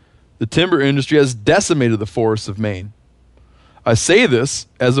 the timber industry has decimated the forests of Maine. I say this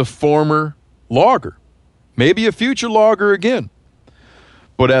as a former logger, maybe a future logger again.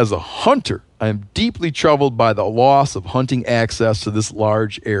 But as a hunter, I am deeply troubled by the loss of hunting access to this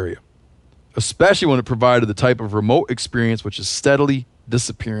large area, especially when it provided the type of remote experience which is steadily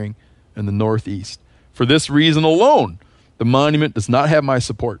disappearing in the Northeast. For this reason alone, the monument does not have my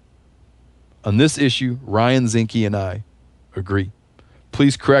support. On this issue, Ryan Zinke and I agree.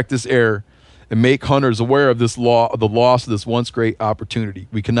 Please correct this error and make hunters aware of the loss of this once great opportunity.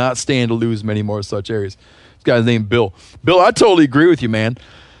 We cannot stand to lose many more such areas. This guy's named Bill. Bill, I totally agree with you, man.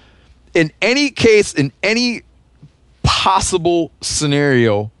 In any case, in any possible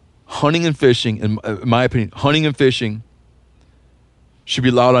scenario, hunting and fishing, in my opinion, hunting and fishing should be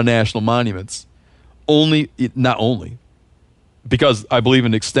allowed on national monuments. Not only, because I believe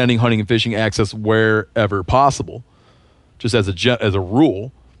in extending hunting and fishing access wherever possible, just as a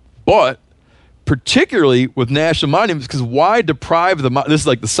rule, but particularly with national monuments, because why deprive this is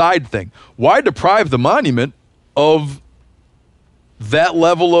like the side thing, why deprive the monument of that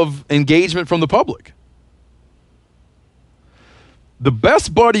level of engagement from the public? The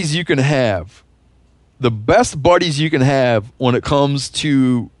best buddies you can have when it comes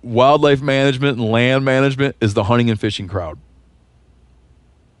to wildlife management and land management is the hunting and fishing crowd.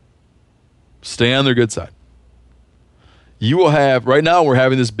 Stay on their good side. You will have, right now we're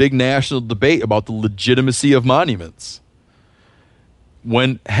having this big national debate about the legitimacy of monuments.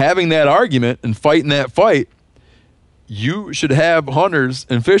 When having that argument and fighting that fight, you should have hunters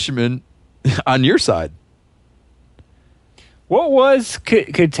and fishermen on your side. What was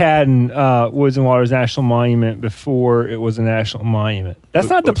Katahdin Woods and Waters National Monument before it was a national monument? That's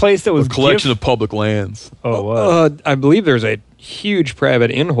not the place that was a collection of public lands. Oh, what? I believe there's a huge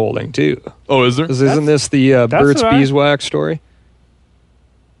private inholding too. Oh, is there? Isn't this the Burt's Beeswax story?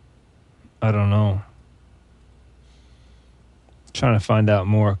 I don't know. Trying to find out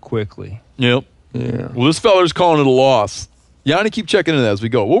more quickly. Yep. Yeah. Well, this feller's calling it a loss. Yanni, keep checking in as we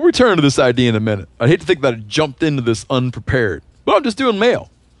go. We'll return to this idea in a minute. I'd hate to think that I jumped into this unprepared, but I'm just doing mail.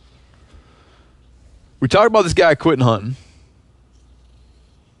 We talked about this guy quitting hunting.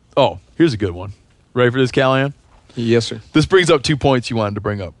 Oh, here's a good one. Ready for this, Callahan? Yes, sir. This brings up 2 points you wanted to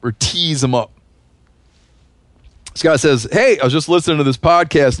bring up, or tease them up. This guy says, hey, I was just listening to this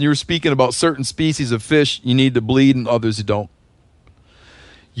podcast, and you were speaking about certain species of fish you need to bleed and others you don't.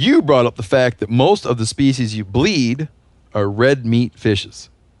 You brought up the fact that most of the species you bleed are red meat fishes.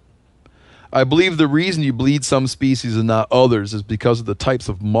 I believe the reason you bleed some species and not others is because of the types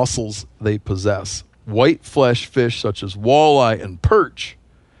of muscles they possess. White flesh fish such as walleye and perch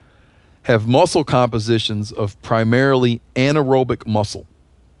have muscle compositions of primarily anaerobic muscle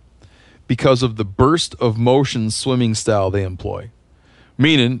because of the burst of motion swimming style they employ.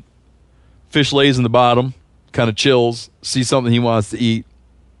 Meaning, fish lays in the bottom, kind of chills, sees something he wants to eat,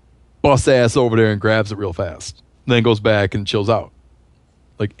 busts ass over there and grabs it real fast. Then goes back and chills out.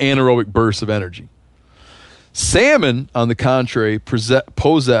 Like anaerobic bursts of energy. Salmon, on the contrary,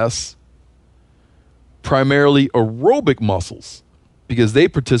 possess primarily aerobic muscles because they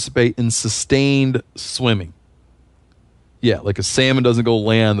participate in sustained swimming. Yeah, like a salmon doesn't go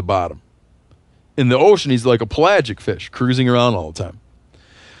lay on the bottom. In the ocean, he's like a pelagic fish, cruising around all the time.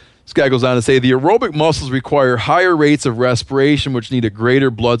 This guy goes on to say, the aerobic muscles require higher rates of respiration, which need a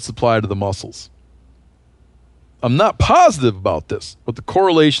greater blood supply to the muscles. I'm not positive about this, but the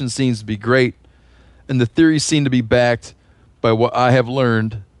correlation seems to be great, and the theories seem to be backed by what I have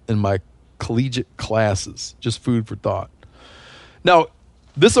learned in my collegiate classes. Just food for thought. Now,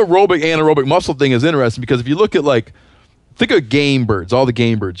 this aerobic, anaerobic muscle thing is interesting because if you look at think of game birds, all the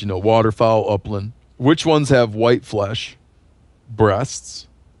game birds, waterfowl, upland. Which ones have white flesh, breasts,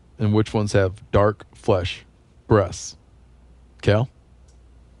 and which ones have dark flesh, breasts? Cal?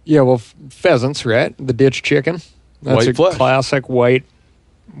 Yeah, well, pheasants, right? The ditch chicken. That's White a flesh. classic white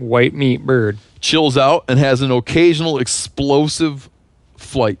meat bird. Chills out and has an occasional explosive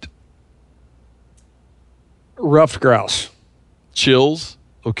flight. Ruffed grouse. Chills,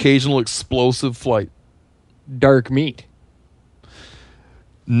 occasional explosive flight. Dark meat.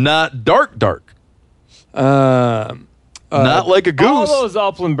 Not dark. Not Not like a goose. All those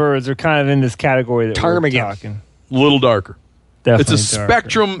upland birds are kind of in this category that we're Ptarmigan. talking. Little darker. Definitely It's a darker.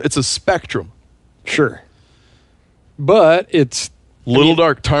 spectrum. It's a spectrum. Sure. But it's Little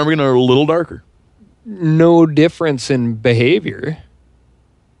dark. Ptarmigan are a little darker. no difference in behavior.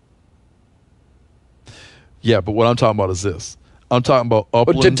 Yeah, but what I'm talking about is this. I'm talking about But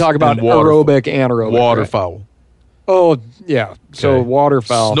uplands to talk about and waterfowl. aerobic, anaerobic. Waterfowl. Right? Oh, yeah. So Okay.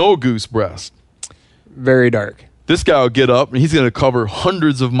 waterfowl, Snow goose breast. very dark. This guy will get up and he's going to cover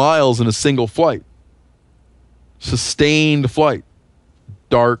hundreds of miles in a single flight. Sustained flight.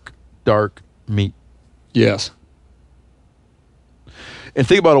 Dark meat. Yes. And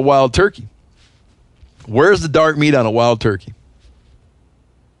think about a wild turkey. Where's the dark meat on a wild turkey?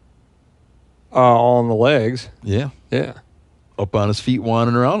 On the legs. Yeah. Yeah. Up on his feet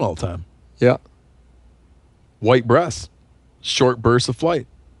wandering around all the time. Yeah. White breasts. Short bursts of flight.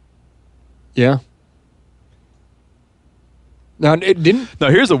 Yeah. Now, it didn't... Now,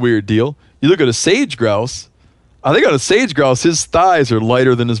 here's a weird deal. You look at a sage grouse. I think on a sage grouse, his thighs are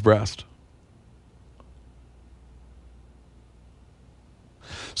lighter than his breast.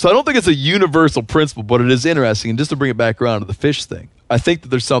 So I don't think it's a universal principle, but it is interesting. And just to bring it back around to the fish thing, I think that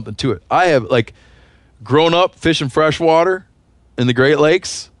there's something to it. I have, like, grown up fishing freshwater in the Great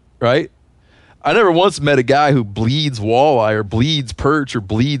Lakes, right? I never once met a guy who bleeds walleye or bleeds perch or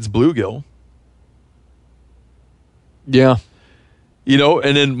bleeds bluegill. Yeah. You know,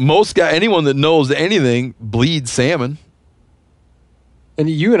 and then anyone that knows anything bleeds salmon. And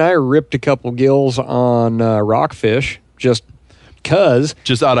you and I ripped a couple gills on rockfish just because.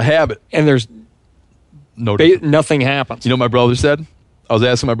 Just out of habit. And there's nothing happens. You know what my brother said? I was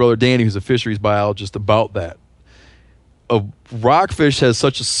asking my brother Danny, who's a fisheries biologist, about that. A rockfish has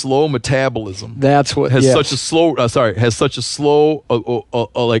such a slow metabolism. That's what has such a slow. Has such a slow,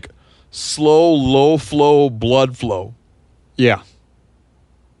 slow, low flow blood flow. Yeah.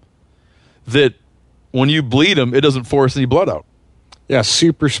 That when you bleed them, it doesn't force any blood out. Yeah,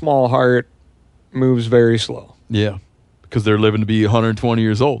 super small heart, moves very slow. Yeah, because they're living to be 120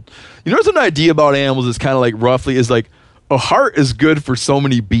 years old. You know, there's an idea about animals that's kind of like roughly is like a heart is good for so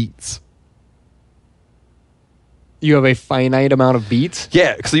many beats. You have a finite amount of beats?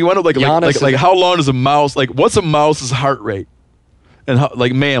 Yeah, so you end up like how long does a mouse, like what's a mouse's heart rate? And how,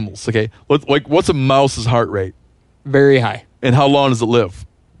 like mammals, okay? What's a mouse's heart rate? Very high. And how long does it live?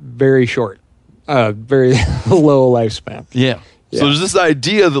 Very short. Very low lifespan. Yeah. So there's this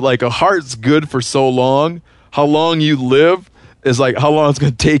idea that like a heart's good for so long. How long you live is like how long it's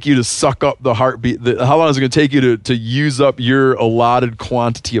going to take you to suck up the heartbeat. How long is it going to take you to use up your allotted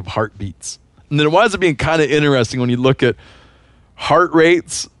quantity of heartbeats? And then it winds up being kind of interesting when you look at heart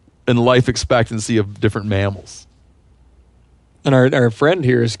rates and life expectancy of different mammals. And our friend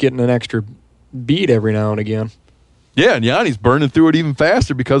here is getting an extra beat every now and again. Yeah, and Yanni's burning through it even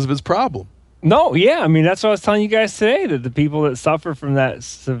faster because of his problem. No, yeah. I mean, that's what I was telling you guys today, that the people that suffer from that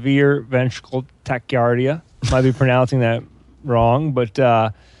severe ventricular tachycardia, might be pronouncing that wrong, but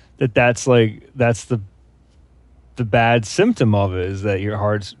that's the bad symptom of it, is that your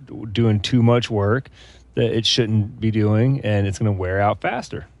heart's doing too much work that it shouldn't be doing, and it's going to wear out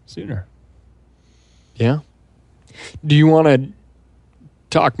faster, sooner. Yeah. Do you want to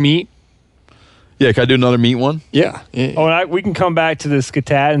talk meat? Yeah, can I do another meat one? Yeah. Oh, and we can come back to the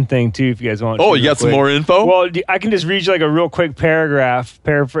Katahdin thing, too, if you guys want. Oh, you got some more info? Well, I can just read you like a real quick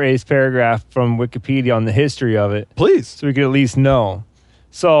paraphrase paragraph from Wikipedia on the history of it. Please. So we could at least know.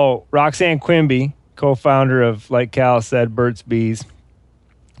 So, Roxanne Quimby, co-founder of, like Cal said, Burt's Bees.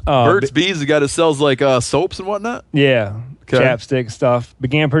 Burt's Bees, the guy that sells like soaps and whatnot? Yeah, okay. Chapstick stuff.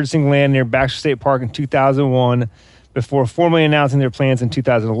 Began purchasing land near Baxter State Park in 2001 before formally announcing their plans in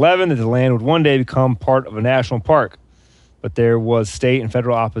 2011 that the land would one day become part of a national park. But there was state and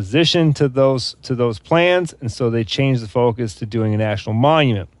federal opposition to those plans, and so they changed the focus to doing a national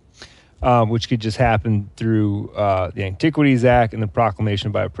monument, which could just happen through the Antiquities Act and the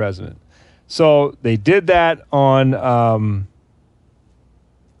proclamation by a president. So they did that on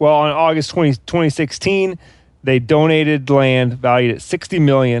August 2016. They donated land valued at $60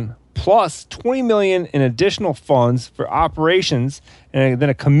 million plus $20 million in additional funds for operations, and then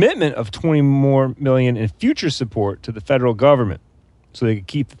a commitment of $20 more million in future support to the federal government so they could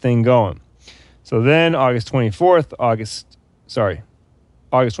keep the thing going. So then August 24th,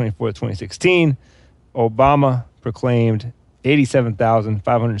 2016, Obama proclaimed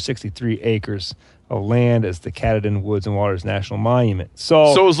 87,563 acres of land as the Katahdin Woods and Waters National Monument.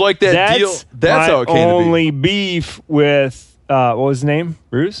 So it was like that deal. That's how it came to be. Only beef with what was his name?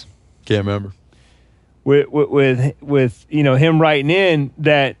 Bruce? Can't remember. With him writing in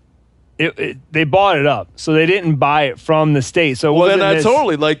that they bought it up, so they didn't buy it from the state. So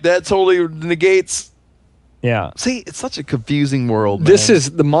that totally negates. Yeah. See, it's such a confusing world.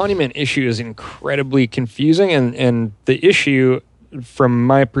 The monument issue is incredibly confusing, and the issue from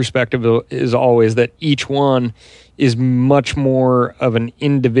my perspective is always that each one is much more of an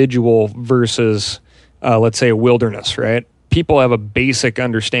individual versus, let's say, a wilderness, right? People have a basic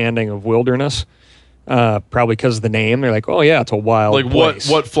understanding of wilderness, probably because of the name. They're like, oh yeah, it's a wild Like place.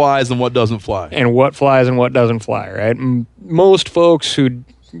 what flies and what doesn't fly. And what flies and what doesn't fly, right? Most folks who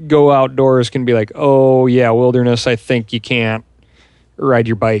go outdoors can be like, oh yeah, wilderness, I think you can't ride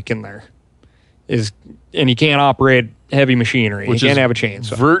your bike in there. And you can't operate heavy machinery. Which you can't is have a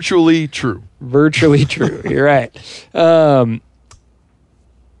chainsaw. Virtually true. Virtually true. You're right.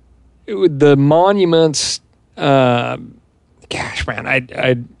 The monuments, gosh, man,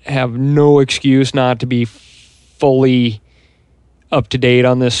 I have no excuse not to be fully up to date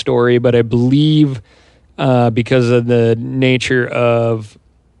on this story, but I believe because of the nature of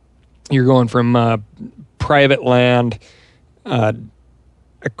you're going from private land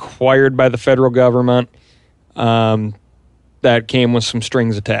acquired by the federal government, that came with some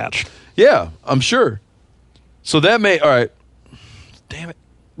strings attached. Yeah, I'm sure. So that may, all right. Damn it.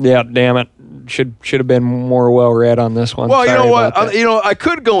 Yeah, damn it. Should have been more well read on this one. Well, Sorry you know what? about that. I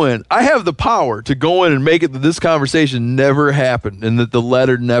could go in. I have the power to go in and make it that this conversation never happened and that the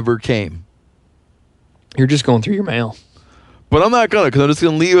letter never came. You're just going through your mail. But I'm not going to, because I'm just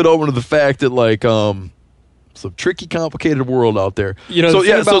going to leave it open to the fact that, like, it's a tricky, complicated world out there. You know, so the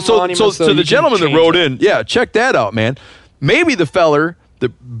yeah, thing so about so monuments, so though, the you gentleman can that wrote change in, yeah, check that out, man. Maybe the feller,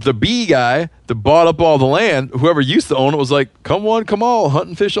 the bee guy that bought up all the land, whoever used to own it, was like, come on, come all, hunt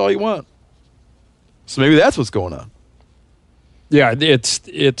and fish all you want. So maybe that's what's going on. Yeah,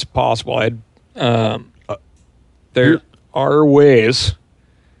 it's possible. There are ways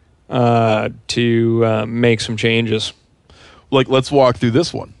to make some changes. Like, let's walk through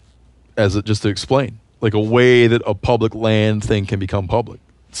this one just to explain, like a way that a public land thing can become public.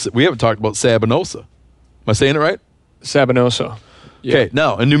 We haven't talked about Sabinosa. Am I saying it right? Sabinosa. Yeah. Okay,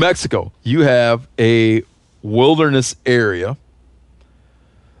 now in New Mexico, you have a wilderness area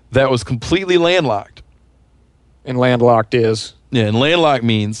that was completely landlocked. And landlocked is? Yeah, and landlocked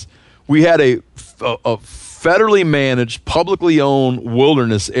means we had a federally managed, publicly owned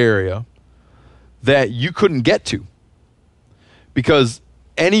wilderness area that you couldn't get to because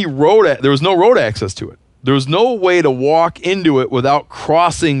there was no road access to it. There was no way to walk into it without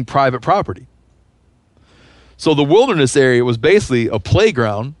crossing private property. So the wilderness area was basically a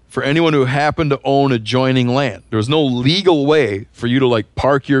playground for anyone who happened to own adjoining land. There was no legal way for you to like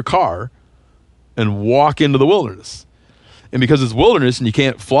park your car and walk into the wilderness. And because it's wilderness and you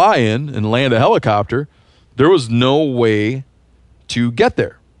can't fly in and land a helicopter, there was no way to get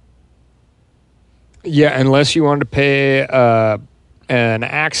there. Yeah, unless you wanted to pay an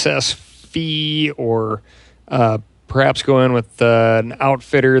access fee or perhaps go in with an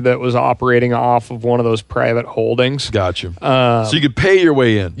outfitter that was operating off of one of those private holdings. Gotcha. So you could pay your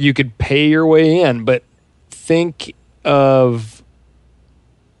way in. You could pay your way in, but think of,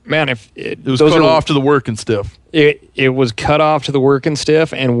 man, if it was cut off to the working stiff. It was cut off to the working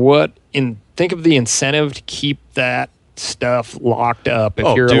stiff, and think of the incentive to keep that stuff locked up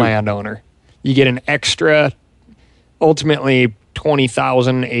if you're a landowner. You get an extra, ultimately,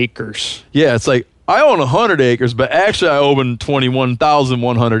 20,000 acres. Yeah, it's like, I own 100 acres, but actually I own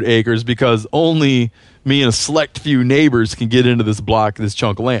 21,100 acres because only me and a select few neighbors can get into this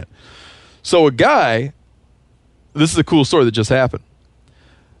chunk of land. So this is a cool story that just happened.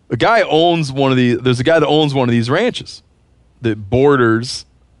 There's a guy that owns one of these ranches that borders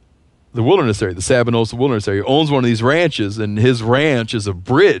the wilderness area, the Sabinosa wilderness area. He owns one of these ranches, and his ranch is a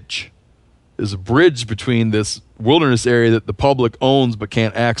bridge. There's a bridge between this wilderness area that the public owns but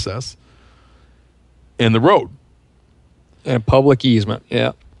can't access and the road. And a public easement,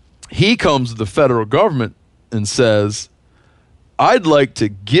 yeah. He comes to the federal government and says, I'd like to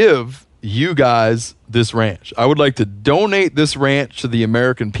give you guys this ranch. I would like to donate this ranch to the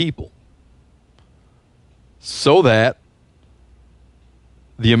American people so that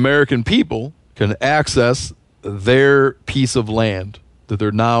the American people can access their piece of land that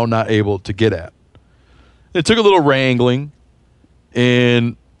they're now not able to get at. It took a little wrangling,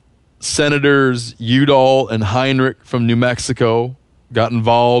 and Senators Udall and Heinrich from New Mexico got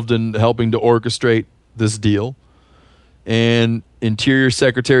involved in helping to orchestrate this deal. And Interior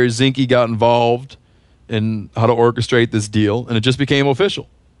Secretary Zinke got involved in how to orchestrate this deal, and it just became official.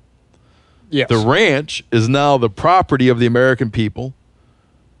 Yes. The ranch is now the property of the American people,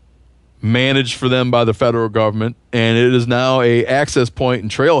 managed for them by the federal government, and it is now a access point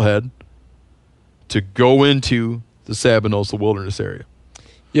and trailhead to go into the Sabinosa Wilderness area.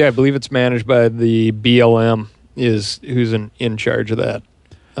 Yeah, I believe it's managed by the BLM, who's in charge of that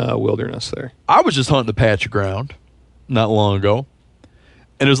wilderness there. I was just hunting a patch of ground not long ago,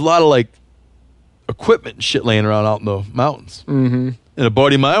 and there's a lot of like equipment and shit laying around out in the mountains. Mm-hmm. And a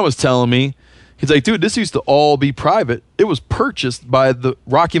buddy of mine was telling me, he's like, dude, this used to all be private. It was purchased by the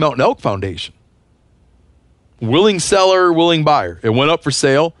Rocky Mountain Elk Foundation. Willing seller, willing buyer. It went up for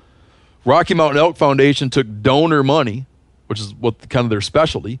sale. Rocky Mountain Elk Foundation took donor money, which is what kind of their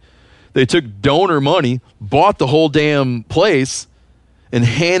specialty. They took donor money, bought the whole damn place, and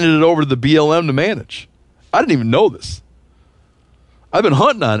handed it over to the BLM to manage. I didn't even know this. I've been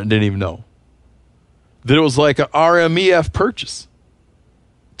hunting on it and didn't even know that it was like a RMEF purchase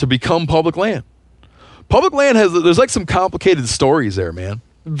to become public land. Public land there's like some complicated stories there, man.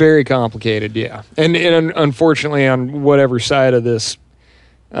 Very complicated, yeah. And unfortunately, on whatever side of this,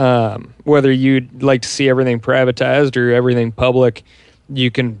 whether you'd like to see everything privatized or everything public,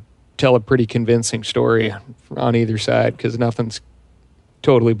 you can tell a pretty convincing story on either side because nothing's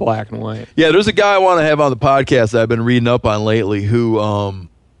totally black and white. Yeah, there's a guy I want to have on the podcast that I've been reading up on lately who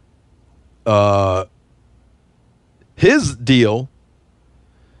his deal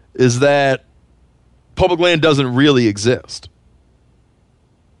is that public land doesn't really exist.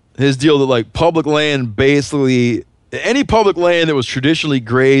 His deal that like public land, basically any public land that was traditionally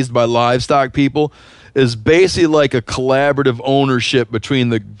grazed by livestock people is basically like a collaborative ownership between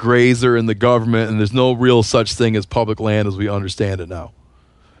the grazer and the government, and there's no real such thing as public land as we understand it now.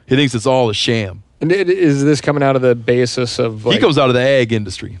 He thinks it's all a sham. And is this coming out of the basis of like, he comes out of the ag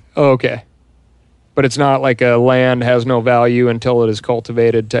industry. Oh, okay. But it's not like a land has no value until it is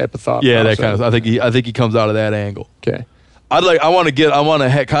cultivated type of thought. Yeah, process. that kind of. I think he comes out of that angle. Okay. I want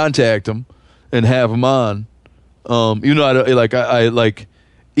to contact him and have him on. Even though I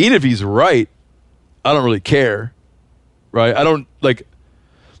even if he's right, I don't really care. Right? I don't like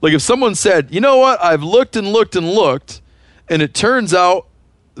if someone said, you know what, I've looked and looked and looked, and it turns out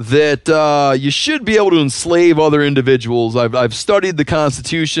that you should be able to enslave other individuals. I've studied the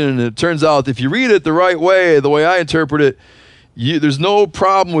Constitution, and it turns out if you read it the right way, the way I interpret it, there's no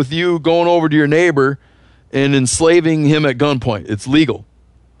problem with you going over to your neighbor and enslaving him at gunpoint. It's legal.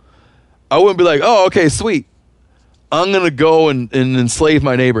 I wouldn't be like, oh, okay, sweet. I'm going to go and enslave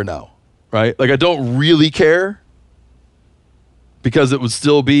my neighbor now, right? Like, I don't really care because it would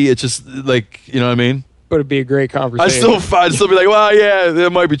still be, it's just like, you know what I mean? But it'd be a great conversation. I'd still be like, well, yeah, that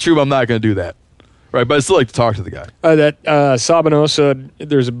might be true, but I'm not going to do that. Right, but I still like to talk to the guy. Sabinosa,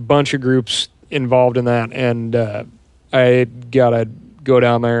 there's a bunch of groups involved in that, and I got to go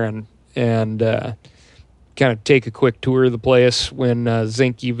down there and kind of take a quick tour of the place when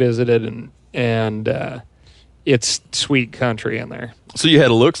Zinke visited, and it's sweet country in there. So you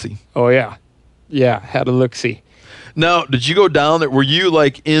had a look-see. Oh, yeah. Yeah, had a look-see. Now, did you go down there? Were you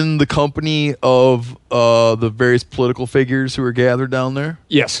like in the company of the various political figures who were gathered down there?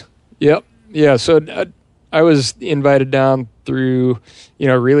 Yes. Yep. Yeah. So I was invited down through,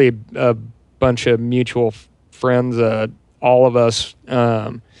 really a bunch of mutual friends, all of us,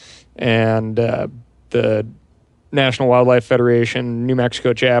 and the National Wildlife Federation, New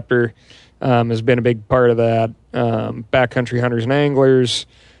Mexico chapter, has been a big part of that. Backcountry Hunters and Anglers.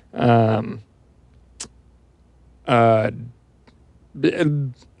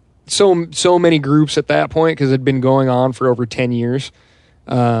 So many groups at that point because it had been going on for over 10 years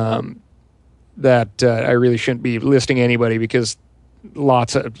that I really shouldn't be listing anybody because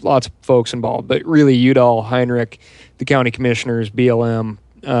lots of folks involved. But really, Udall, Heinrich, the county commissioners, BLM,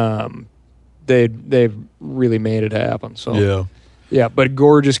 they've really made it happen. So yeah. But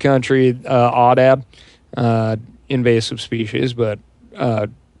gorgeous country, Aoudad, invasive species, but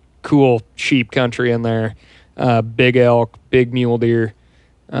cool sheep country in there. Big elk, big mule deer.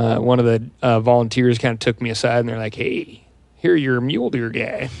 One of the volunteers kind of took me aside and they're like, hey, here, you're a mule deer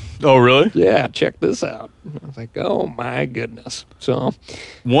guy. Oh, really? Yeah, check this out. I was like, oh, my goodness. So,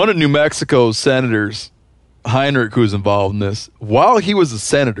 one of New Mexico's senators, Heinrich, who's involved in this, while he was a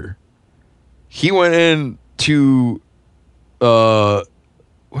senator, he went into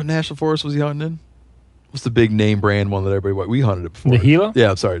what national forest was he hunting in? What's the big name brand one that everybody, we hunted it before? The Gila?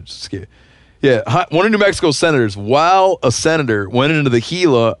 Yeah, I'm sorry. Just kidding. Yeah, one of New Mexico's senators, while a senator, went into the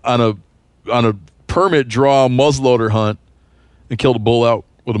Gila on a permit draw muzzleloader hunt and killed a bull out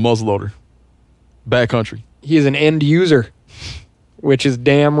with a muzzleloader. Backcountry. He is an end user, which is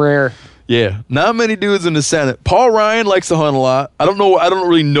damn rare. Yeah, not many dudes in the Senate. Paul Ryan likes to hunt a lot. I don't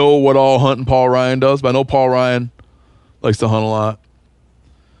really know what all hunting Paul Ryan does, but I know Paul Ryan likes to hunt a lot.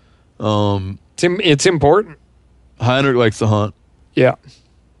 It's important. Heinrich likes to hunt. Yeah.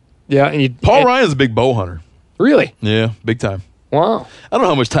 Yeah, and Paul Ryan's a big bow hunter. Really? Yeah, big time. Wow. I don't know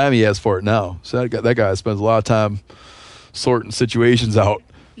how much time he has for it now. So that guy spends a lot of time sorting situations out.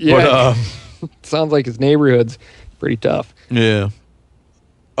 Yeah. But, sounds like his neighborhood's pretty tough. Yeah.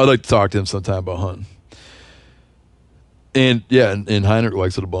 I'd like to talk to him sometime about hunting. And yeah, and Heinrich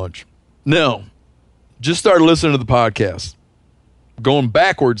likes it a bunch. Now, just started listening to the podcast. Going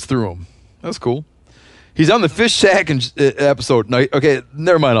backwards through them. That's cool. He's on the Fish Shack episode. No, okay,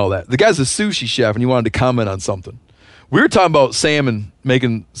 never mind all that. The guy's a sushi chef, and he wanted to comment on something. We were talking about salmon,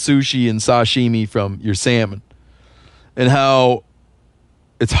 making sushi and sashimi from your salmon, and how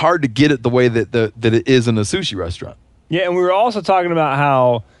it's hard to get it the way that it is in a sushi restaurant. Yeah, and we were also talking about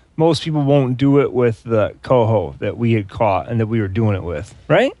how most people won't do it with the coho that we had caught and that we were doing it with,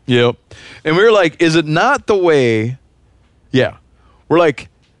 right? Yep. And we were like, is it not the way... Yeah. We're like,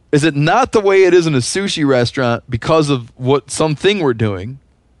 is it not the way it is in a sushi restaurant because of something we're doing?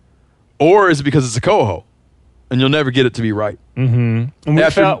 Or is it because it's a coho? And you'll never get it to be right. Mm-hmm.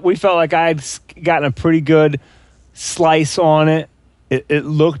 And we felt like I'd gotten a pretty good slice on it. It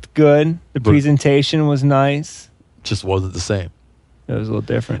looked good. The presentation was nice. Just wasn't the same. It was a little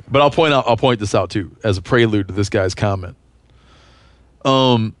different. But I'll point this out too as a prelude to this guy's comment.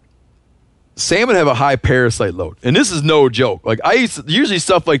 Salmon have a high parasite load, and this is no joke. Like usually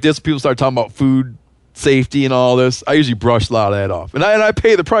stuff like this, people start talking about food safety and all this. I usually brush a lot of that off, and I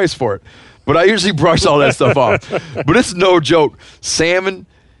pay the price for it. But I usually brush all that stuff off. But it's no joke. Salmon,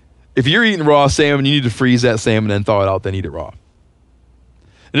 if you're eating raw salmon, you need to freeze that salmon and thaw it out, then eat it raw.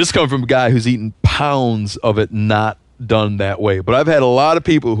 And this comes from a guy who's eaten pounds of it not done that way. But I've had a lot of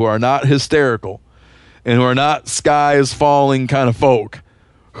people who are not hysterical and who are not sky is falling kind of folk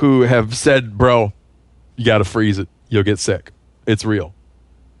who have said, bro, you got to freeze it. You'll get sick. It's real.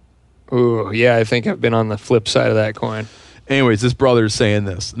 Ooh, yeah, I think I've been on the flip side of that coin. Anyways, this brother is saying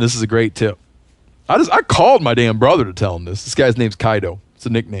this, and this is a great tip. I called my damn brother to tell him this. This guy's name's Kaido. It's a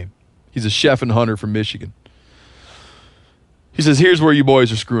nickname. He's a chef and hunter from Michigan. He says, here's where you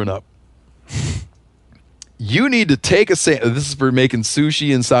boys are screwing up. You need to take this is for making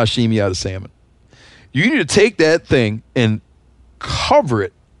sushi and sashimi out of salmon. You need to take that thing and cover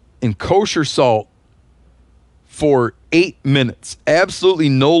it in kosher salt for 8 minutes. Absolutely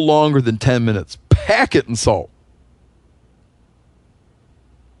no longer than 10 minutes. Pack it in salt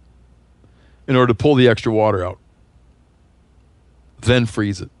in order to pull the extra water out. Then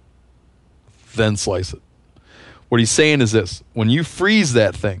freeze it. Then slice it. What he's saying is this. When you freeze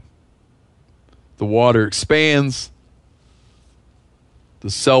that thing, the water expands, the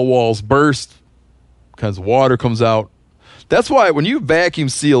cell walls burst, kinds of water comes out. That's why when you vacuum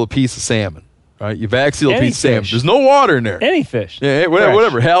seal a piece of salmon, right? You vac seal a piece of salmon. There's no water in there. Any fish. Yeah,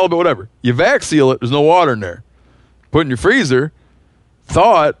 whatever. Halibut, whatever. You vac seal it, there's no water in there. Put it in your freezer,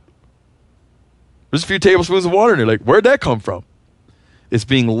 thaw it, there's a few tablespoons of water in there. Like, where'd that come from? It's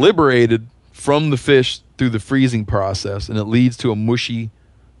being liberated from the fish through the freezing process, and it leads to a mushy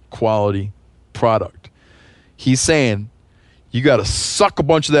quality product. He's saying you got to suck a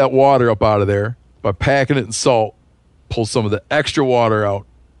bunch of that water up out of there by packing it in salt, pull some of the extra water out,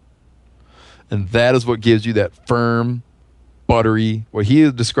 and that is what gives you that firm, buttery, what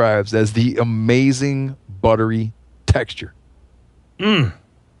he describes as the amazing buttery texture.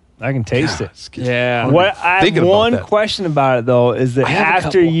 I can taste it. Yeah. What I have one question about it though is that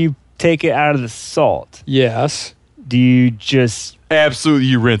after you take it out of the salt, yes, do you just absolutely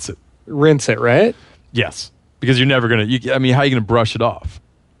you rinse it? Rinse it, right? Yes, because you're never gonna. How are you gonna brush it off?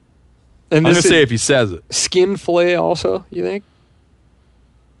 And I'm gonna say if he says it, skin fillet also. You think?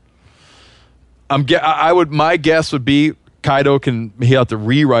 My guess would be Kaido he have to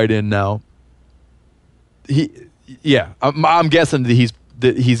rewrite in now. I'm guessing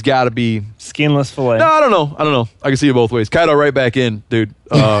that he's got to be skinless fillet. No, I don't know. I can see it both ways. Kaido, right back in, dude.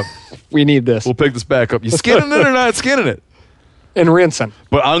 We need this. We'll pick this back up. You skinning it or not skinning it? And rinsing.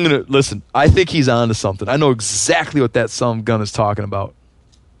 But I'm going to, listen, I think he's on to something. I know exactly what that son of a gun is talking about.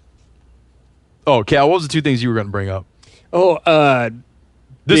 Oh, Cal, what was the two things you were going to bring up?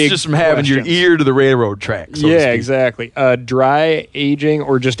 This is just from having your ear to the railroad track. So yeah, exactly. Dry aging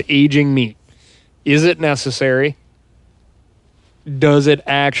or just aging meat. Is it necessary? Does it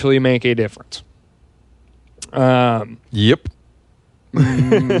actually make a difference? Yep.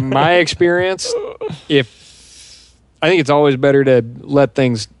 My experience, I think it's always better to let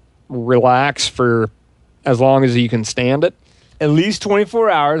things relax for as long as you can stand it. At least 24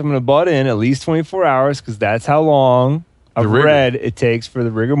 hours. I'm going to butt in at least 24 hours because that's how long I've read it takes for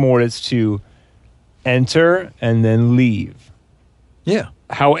the rigor mortis to enter and then leave. Yeah.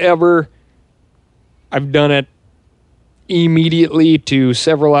 However, I've done it immediately to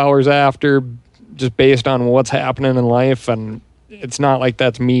several hours after, just based on what's happening in life, and it's not like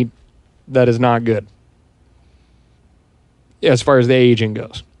that's meat that is not good as far as the aging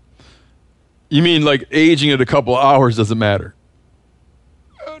goes. You mean like aging it a couple of hours doesn't matter?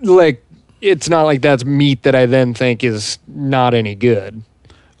 Like, it's not like that's meat that I then think is not any good.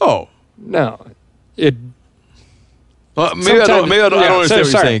 Oh. No. Maybe I don't understand what you're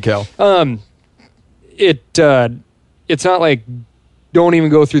saying, Cal. it's not like don't even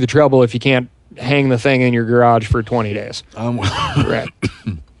go through the trouble if you can't hang the thing in your garage for 20 days. Right.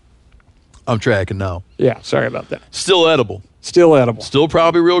 I'm tracking now. Yeah, sorry about that. Still edible. Still edible. Still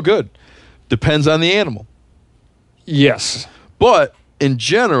probably real good. Depends on the animal. Yes. But in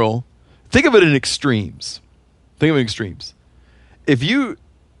general, think of it in extremes. If you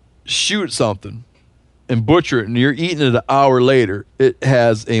shoot something and butcher it and you're eating it an hour later, it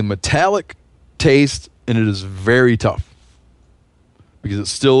has a metallic taste and it is very tough because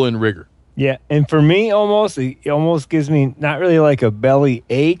it's still in rigor. Yeah, and for me, it almost gives me not really like a belly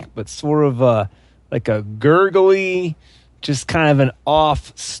ache, but sort of like a gurgly, just kind of an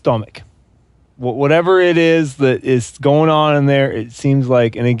off stomach. Whatever it is that is going on in there, it seems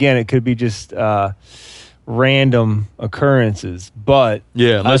like, and again, it could be just random occurrences. But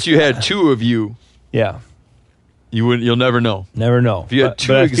yeah, unless you had two of you, yeah, you'll never know. Never know. If you had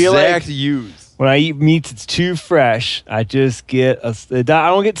two exact ewes. When I eat meats that's too fresh, I just get I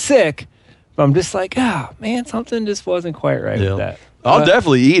don't get sick. But I'm just like, man, something just wasn't quite right with that. I'll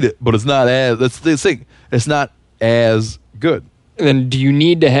definitely eat it, but it's not as. That's the thing. It's not as good. Then do you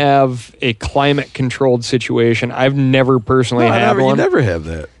need to have a climate-controlled situation? I've never personally had one. You never have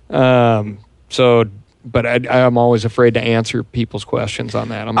that. But I'm always afraid to answer people's questions on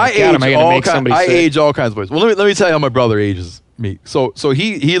that. I'm like, I am I going to make somebody sick? I age all kinds of ways. Well, let me tell you how my brother ages meat. So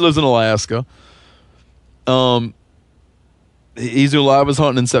he lives in Alaska. He's doing a lot of his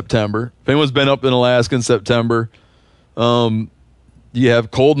hunting in September. If anyone's been up in Alaska in September, you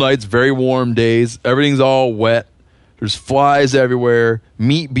have cold nights, very warm days. Everything's all wet. There's flies everywhere.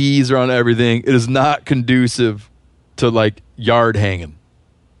 Meat bees are on everything. It is not conducive to like yard hanging.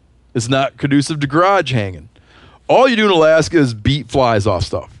 It's not conducive to garage hanging. All you do in Alaska is beat flies off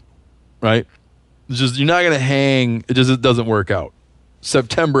stuff, right? It's just you're not gonna hang. It doesn't work out.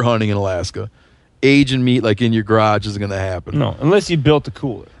 September hunting in Alaska, aging meat like in your garage isn't gonna happen. No, unless you built a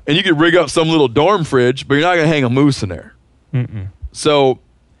cooler. And you could rig up some little dorm fridge, but you're not gonna hang a moose in there. So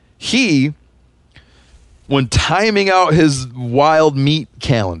when timing out his wild meat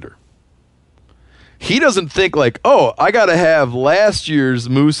calendar, he doesn't think like, oh, I got to have last year's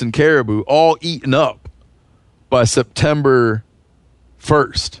moose and caribou all eaten up by September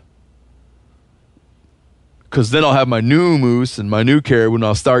 1st. Because then I'll have my new moose and my new caribou and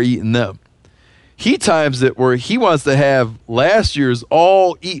I'll start eating them. He times it where he wants to have last year's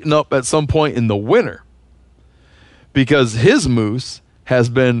all eaten up at some point in the winter. Because his moose has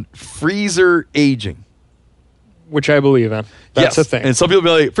been freezer aging. Which I believe in. That's the thing. And some people be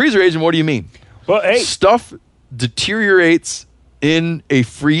like, freezer aging, what do you mean? Well, hey. Stuff deteriorates in a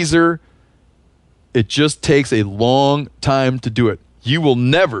freezer. It just takes a long time to do it. You will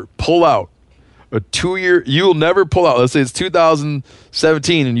never pull out let's say it's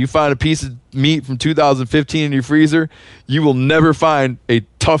 2017 and you find a piece of meat from 2015 in your freezer. You will never find a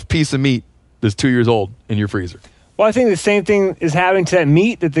tough piece of meat that's 2 years old in your freezer. Well, I think the same thing is happening to that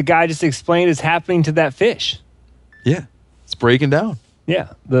meat that the guy just explained is happening to that fish. Yeah, it's breaking down. Yeah,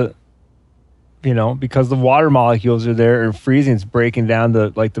 because the water molecules are there and freezing, it's breaking down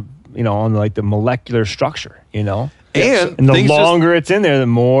on the molecular structure. And the longer it's in there, the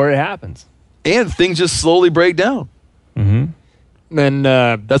more it happens. And things just slowly break down. Mm-hmm. Then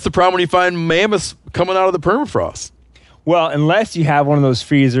that's the problem when you find mammoths coming out of the permafrost. Well, unless you have one of those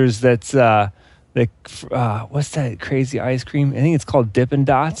freezers that's what's that crazy ice cream? I think it's called Dippin'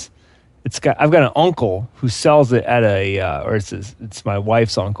 Dots. I've got an uncle who sells it at it's my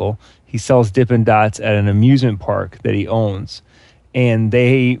wife's uncle. He sells Dippin' Dots at an amusement park that he owns. And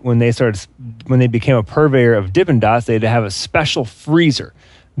when they became a purveyor of Dippin' Dots, they'd have a special freezer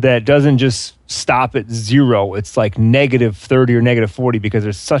that doesn't just stop at 0. It's like -30 or -40 because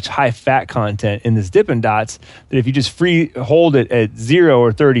there's such high fat content in this Dippin' Dots that if you just hold it at 0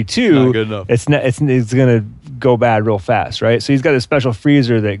 or 32, not good enough. It's going to go bad real fast, right? So he's got a special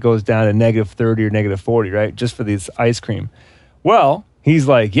freezer that goes down to -30 or -40, right? Just for these ice cream. Well, he's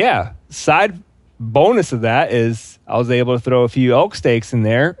like, yeah, side bonus of that is I was able to throw a few elk steaks in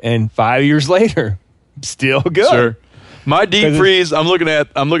there and 5 years later, still good. Sure. My deep freeze, I'm looking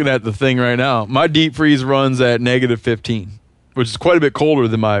at the thing right now. My deep freeze runs at -15, which is quite a bit colder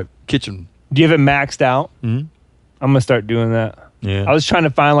than my kitchen. Do you have it maxed out? Mm-hmm. I'm going to start doing that. Yeah. I was trying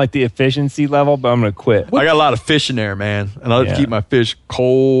to find like the efficiency level, but I'm going to quit. I got a lot of fish in there, man, and I like to keep my fish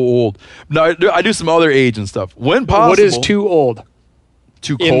cold. No, I do some other aging stuff when possible. What is too old?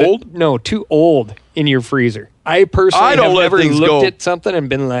 Too cold? No, too old in your freezer. I personally have never looked at something and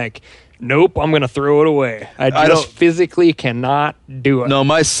been like, nope, I'm going to throw it away. I just physically cannot do it. No,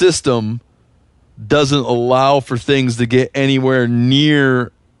 my system doesn't allow for things to get anywhere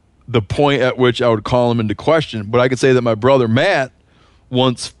near the point at which I would call him into question. But I could say that my brother Matt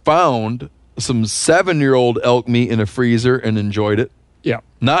once found some 7-year-old elk meat in a freezer and enjoyed it. Yeah.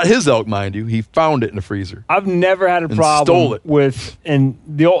 Not his elk, mind you. He found it in a freezer. I've never had a And problem stole it. with, and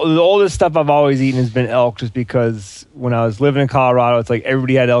the oldest stuff I've always eaten has been elk, just because when I was living in Colorado, it's like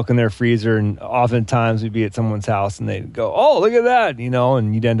everybody had elk in their freezer, and oftentimes we'd be at someone's house and they'd go, "Oh, look at that,"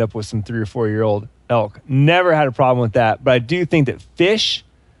 and you'd end up with some 3 or 4 year old elk. Never had a problem with that, but I do think that fish,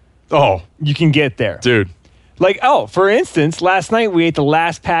 Oh, you can get there. dude. Like, for instance, last night we ate the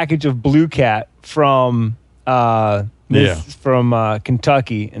last package of Blue Cat from Kentucky,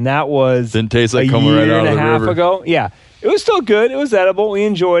 and that was Didn't taste like a coming right year out and of a the half river. ago. Yeah, it was still good. It was edible. We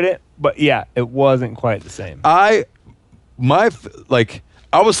enjoyed it, but yeah, it wasn't quite the same. I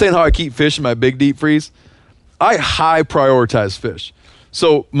was saying how I keep fish in my big deep freeze. I high prioritize fish.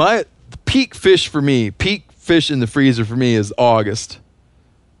 So my peak fish in the freezer for me is August.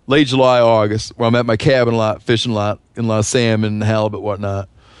 Late July, August, where I'm at my cabin a lot, fishing a lot, and a lot of salmon, halibut, whatnot.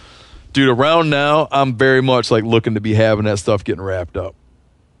 Dude, around now, I'm very much like looking to be having that stuff getting wrapped up.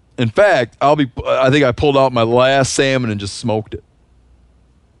 In fact, I think I pulled out my last salmon and just smoked it.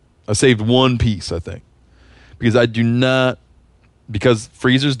 I saved one piece, I think. Because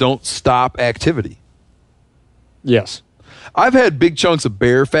freezers don't stop activity. Yes. I've had big chunks of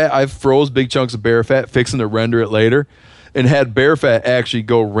bear fat. I've froze big chunks of bear fat, fixing to render it later, and had bear fat actually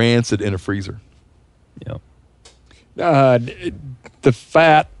go rancid in a freezer. Yeah. The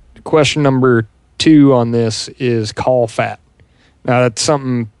fat, question number 2 on this is call fat. Now, that's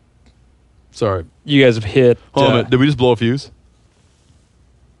something Sorry. you guys have hit. Hold on a minute. Did we just blow a fuse?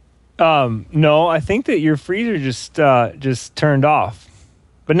 No, I think that your freezer just turned off,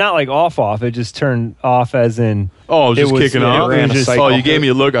 but not like off. It just turned off, as in Oh, it was just kicking off? ran a cycle. Oh, you gave me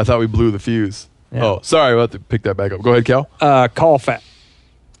a look. I thought we blew the fuse. Yeah. Oh, sorry. We'll have to pick that back up. Go ahead, Cal. Call fat.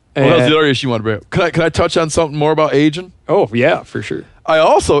 Well, that was And- the other issue you wanted to bring up. Can I touch on something more about aging? Oh, yeah, for sure. I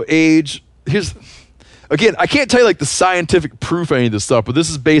also age. Again, I can't tell you like the scientific proof of any of this stuff, but this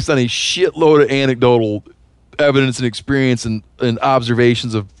is based on a shitload of anecdotal evidence and experience and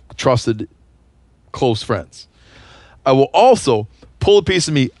observations of trusted close friends. I will also pull a piece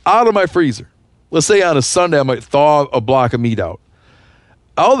of meat out of my freezer. Let's say on a Sunday I might thaw a block of meat out.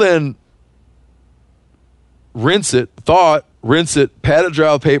 I'll then rinse it, pat it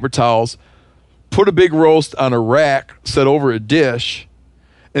dry with paper towels, put a big roast on a rack set over a dish,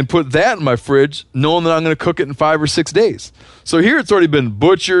 and put that in my fridge, knowing that I'm going to cook it in 5 or 6 days. So here it's already been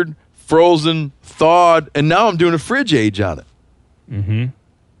butchered, frozen, thawed, and now I'm doing a fridge age on it. Mm-hmm.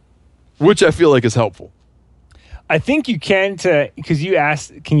 Which I feel like is helpful. I think you can, because you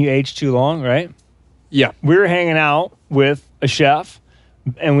asked, can you age too long, right? Yeah. We were hanging out with a chef,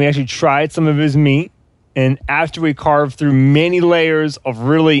 and we actually tried some of his meat. And after we carved through many layers of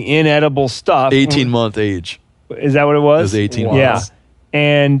really inedible stuff, 18-month age. Is that what it was? It was 18 months. Yeah,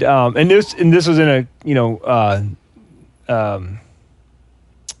 and this was in a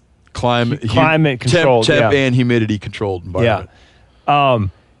climate controlled, temp yeah. and humidity controlled environment. Yeah.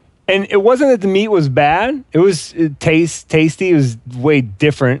 And it wasn't that the meat was bad. It was tasty. It was way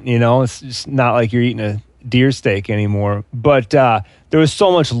different. It's just not like you're eating a deer steak anymore. But there was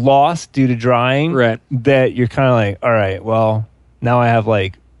so much loss due to drying, Right. that you're kind of like, all right, well, now I have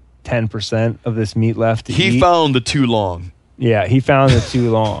like 10% of this meat left to eat. He found the too long. Yeah, he found it too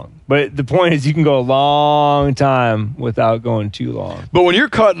long. But the point is, you can go a long time without going too long. But when you're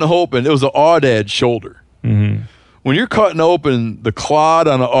cutting open, it was an aoudad shoulder. Mm-hmm. When you're cutting open the clod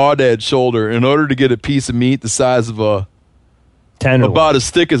on an aoudad shoulder, in order to get a piece of meat the size of about as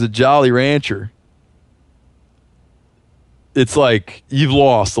thick as a Jolly Rancher, it's like you've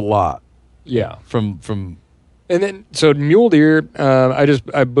lost a lot. Yeah. From And then, so mule deer,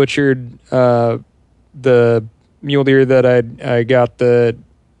 I butchered the mule deer that I got the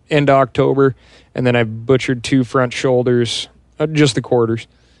end of October, and then I butchered 2 front shoulders, just the quarters,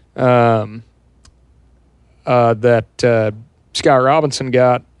 that Scott Robinson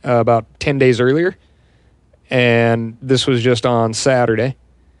got about 10 days earlier, and this was just on Saturday.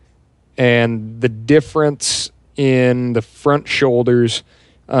 And the difference in the front shoulders,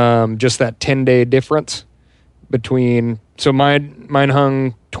 just that 10-day difference between, so mine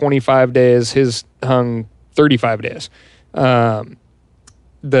hung 25 days, his hung 35 days.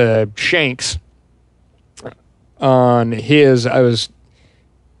 The shanks on his,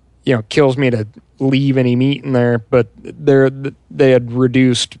 kills me to leave any meat in there, but they had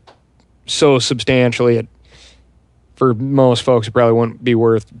reduced so substantially, for most folks, it probably wouldn't be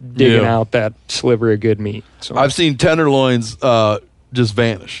worth digging out that sliver of good meat. So I've seen tenderloins just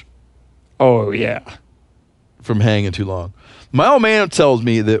vanish oh yeah. from hanging too long. My old man tells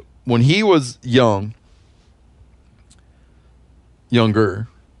me that when he was younger,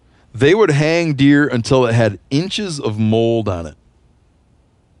 they would hang deer until it had inches of mold on it.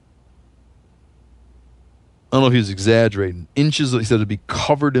 I don't know if he was exaggerating. Inches, he said, it'd be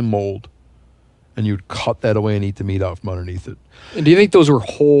covered in mold. And you would cut that away and eat the meat out from underneath it. And do you think those were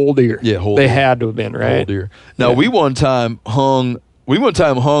whole deer? Yeah, whole They deer. had to have been, right? Whole deer. Now, we one time hung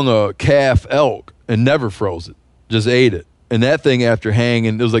a calf elk and never froze it. Just ate it. And that thing, after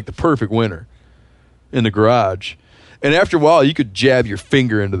hanging, it was like the perfect winter in the garage. And after a while, you could jab your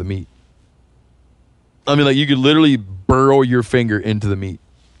finger into the meat. I mean, like, you could literally burrow your finger into the meat.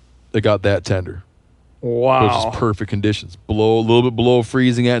 It got that tender. Wow. Which is perfect conditions. A little bit below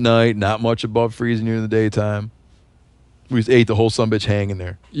freezing at night, not much above freezing during the daytime. We just ate the whole sumbitch hanging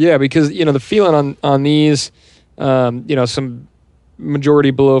there. Yeah, because, the feeling on these, some majority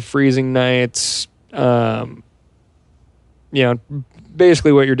below freezing nights, basically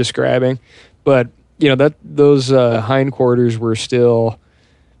what you're describing. But, those hindquarters were still,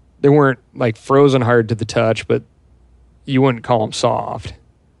 they weren't like frozen hard to the touch, but you wouldn't call them soft.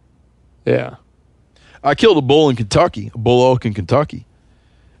 Yeah. I killed a bull elk in Kentucky.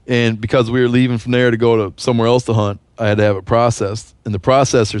 And because we were leaving from there to go to somewhere else to hunt, I had to have it processed. And the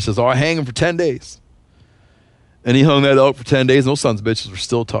processor says, I hang him for 10 days. And he hung that elk for 10 days, and those sons of bitches were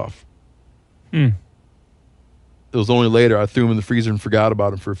still tough. It was only later I threw them in the freezer and forgot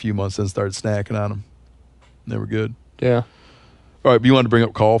about them for a few months and started snacking on them. And they were good. Yeah. All right, but you wanted to bring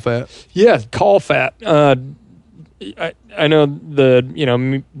up call fat? Yeah, call fat. I know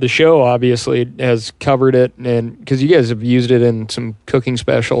the show obviously has covered it, and because you guys have used it in some cooking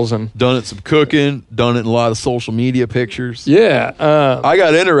specials and Done it in some cooking, done it in a lot of social media pictures. yeah, I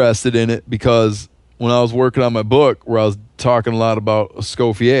got interested in it because when I was working on my book, where I was talking a lot about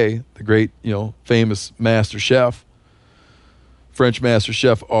Escoffier, the great, famous master chef, French master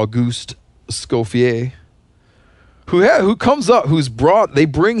chef Auguste Escoffier, they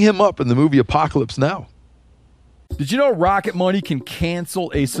bring him up in the movie Apocalypse Now. Did you know Rocket Money can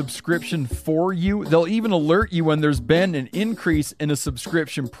cancel a subscription for you? They'll even alert you when there's been an increase in a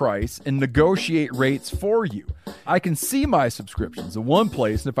subscription price and negotiate rates for you. I can see my subscriptions in one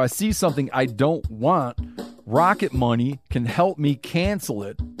place, and if I see something I don't want, Rocket Money can help me cancel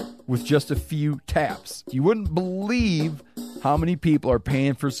it with just a few taps. You wouldn't believe how many people are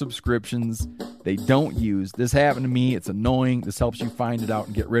paying for subscriptions they don't use. This happened to me. It's annoying. This helps you find it out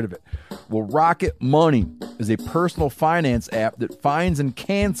and get rid of it. Well, Rocket Money is a personal finance app that finds and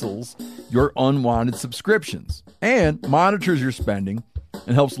cancels your unwanted subscriptions and monitors your spending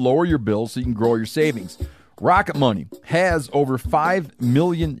and helps lower your bills so you can grow your savings. Rocket Money has over 5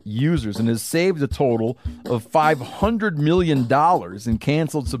 million users and has saved a total of $500 million in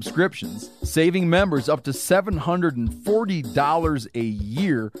canceled subscriptions, saving members up to $740 a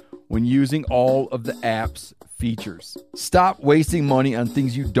year when using all of the app's features. Stop wasting money on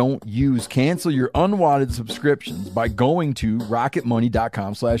things you don't use. Cancel your unwanted subscriptions by going to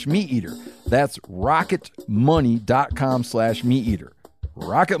rocketmoney.com/meateater. That's rocketmoney.com/meateater.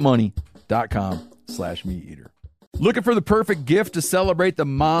 rocketmoney.com/meateater. Looking for the perfect gift to celebrate the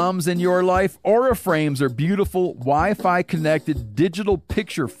moms in your life? Aura Frames are beautiful Wi-Fi connected digital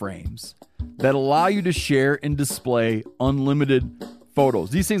picture frames that allow you to share and display unlimited photos.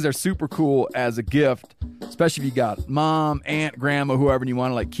 These things are super cool as a gift, especially if you got mom, aunt, grandma, whoever, and you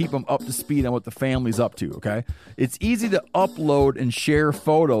want to keep them up to speed on what the family's up to, okay? It's easy to upload and share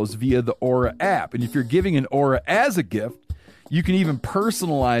photos via the Aura app. And if you're giving an Aura as a gift, you can even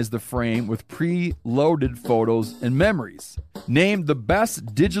personalize the frame with pre-loaded photos and memories. Named the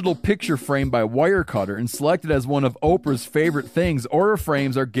best digital picture frame by Wirecutter and selected as one of Oprah's favorite things, Aura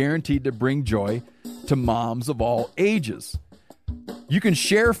frames are guaranteed to bring joy to moms of all ages. You can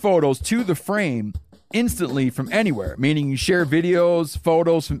share photos to the frame instantly from anywhere, meaning you share videos,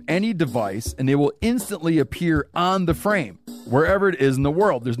 photos from any device, and they will instantly appear on the frame, wherever it is in the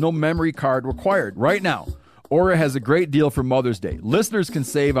world. There's no memory card required. Right now, Aura has a great deal for Mother's Day. Listeners can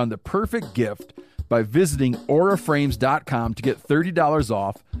save on the perfect gift by visiting auraframes.com to get $30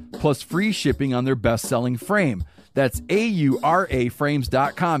 off, plus free shipping on their best-selling frame. That's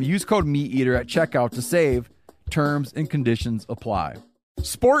AURAFrames.com. Use code MeatEater at checkout to save. Terms and conditions apply.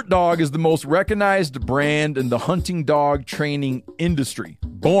 Sport Dog is the most recognized brand in the hunting dog training industry.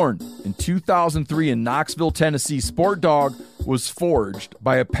 Born in 2003 in Knoxville, Tennessee, Sport Dog was forged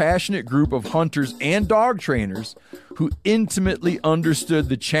by a passionate group of hunters and dog trainers who intimately understood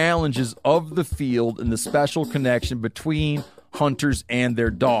the challenges of the field and the special connection between hunters and their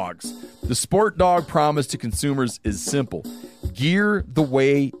dogs. The Sport Dog promise to consumers is simple. Gear the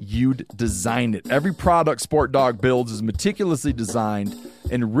way you'd design it. Every product Sport Dog builds is meticulously designed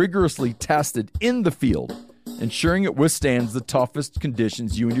and rigorously tested in the field, ensuring it withstands the toughest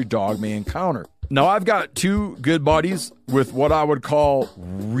conditions you and your dog may encounter. Now, I've got two good buddies with what I would call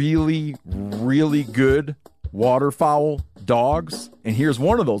really, really good waterfowl dogs. And here's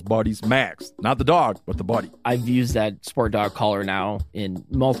one of those buddies, Max. Not the dog, but the buddy. I've used that Sport Dog collar now in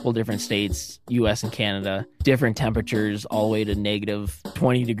multiple different states, US and Canada, different temperatures, all the way to negative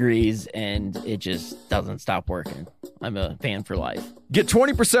 20 degrees, and it just doesn't stop working. I'm a fan for life. Get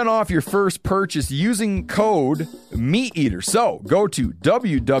 20% off your first purchase using code MeatEater. So go to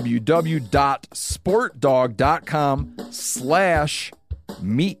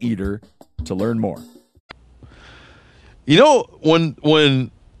www.sportdog.com/MeatEater to learn more. You know,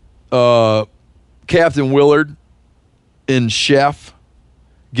 when Captain Willard and Chef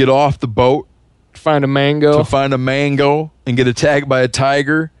get off the boat To find a mango. and get attacked by a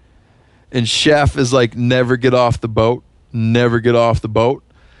tiger, and Chef is like, never get off the boat.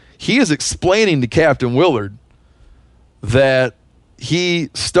 He is explaining to Captain Willard that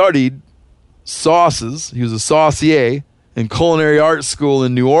he studied sauces. He was a saucier in culinary art school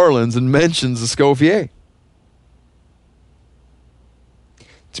in New Orleans and mentions Escoffier.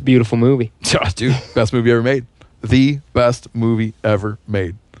 It's a beautiful movie. Dude, best movie ever made. The best movie ever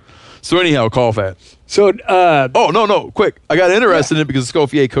made. So anyhow, call fat. So, No, quick. I got interested in it because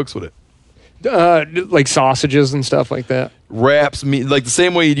Escoffier cooks with it. like sausages and stuff like that. Wraps meat, like the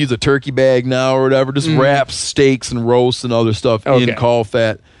same way you'd use a turkey bag now or whatever, just wraps steaks and roasts and other stuff in call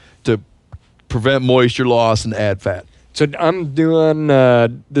fat to prevent moisture loss and add fat. So I'm doing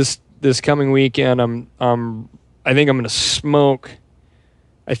this coming weekend. I think I'm going to smoke.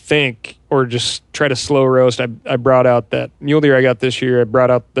 Or just try to slow roast. I brought out that mule deer I got this year. I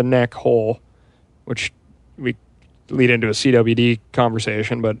brought out the neck whole, which we lead into a CWD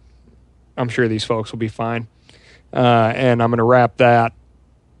conversation, but I'm sure these folks will be fine. And I'm going to wrap that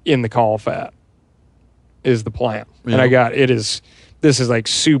in the call fat is the plan. Yeah. And this is like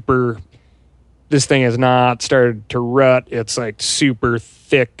super, this thing has not started to rut. It's like super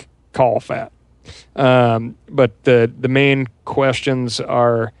thick call fat. But the main questions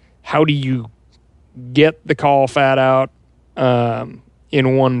are, how do you get the call fat out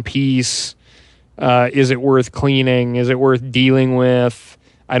in one piece? Is it worth cleaning? Is it worth dealing with?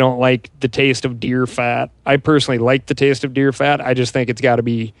 I don't like the taste of deer fat. I personally like the taste of deer fat. I just think it's got to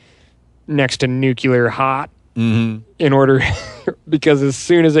be next to nuclear hot in order, because as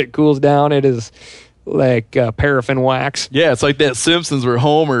soon as it cools down, it is like paraffin wax. Yeah, it's like that Simpsons where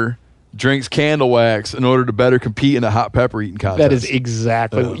Homer drinks candle wax in order to better compete in a hot pepper eating contest. That is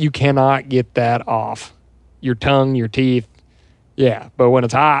exactly. You cannot get that off your tongue, your teeth. Yeah, but when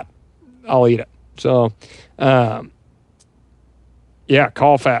it's hot, I'll eat it. So, yeah,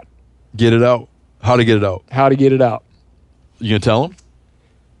 call fat. Get it out. How to get it out. You gonna tell them?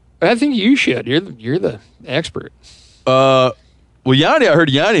 I think you should. You're the expert. Well, Yanni, I heard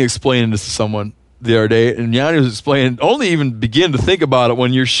Yanni explaining this to someone the other day, and Yanni was explaining, only even begin to think about it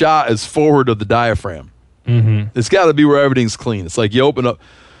when your shot is forward of the diaphragm. It's got to be where everything's clean. It's like you open up,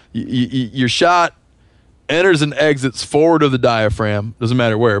 your shot enters and exits forward of the diaphragm. Doesn't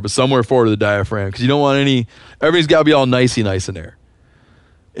matter where, but somewhere forward of the diaphragm, because you don't want everything's got to be all nicey nice in there.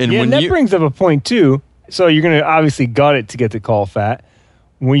 And and that brings up a point too. So you're going to obviously gut it to get the call fat.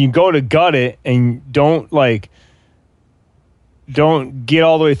 When you go to gut it and don't get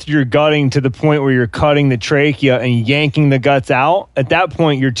all the way through your gutting to the point where you're cutting the trachea and yanking the guts out, at that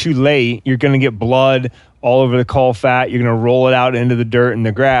point you're too late. You're going to get blood all over the call fat. You're going to roll it out into the dirt and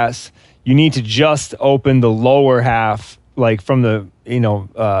the grass. You need to just open the lower half, like from the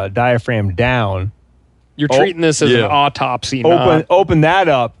diaphragm down. You're treating this as an autopsy. Open that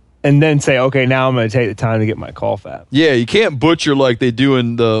up and then say, okay, now I'm going to take the time to get my call fat. Yeah, you can't butcher like they do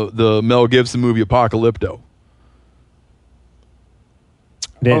in the Mel Gibson movie Apocalypto.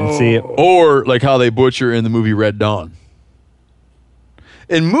 Didn't see it. Or like how they butcher in the movie Red Dawn.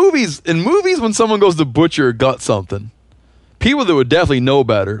 In movies, when someone goes to butcher or gut something, people that would definitely know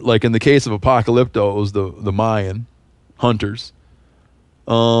better, like in the case of Apocalypto, it was the Mayan hunters.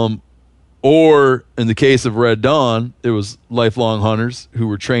 Or in the case of Red Dawn, it was lifelong hunters who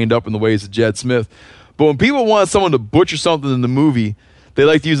were trained up in the ways of Jed Smith. But when people want someone to butcher something in the movie, they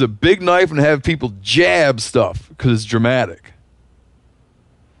like to use a big knife and have people jab stuff because it's dramatic.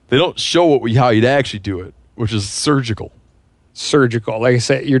 They don't show how you'd actually do it, which is surgical. Like I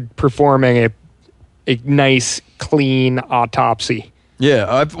said, you're performing a nice, clean autopsy.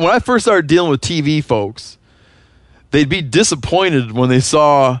 Yeah. When I first started dealing with TV folks, they'd be disappointed when they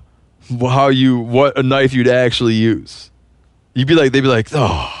saw what a knife you'd actually use. They'd be like,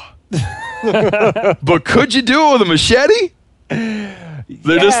 oh. But could you do it with a machete?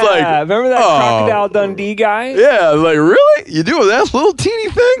 They're just like, remember that Crocodile Dundee guy? Yeah, like, really? You do it with that little teeny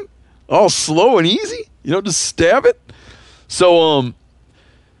thing? All slow and easy? You don't just stab it? So,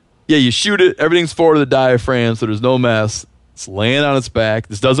 yeah, you shoot it. Everything's forward of the diaphragm, so there's no mess. It's laying on its back.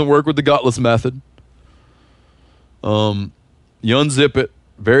 This doesn't work with the gutless method. You unzip it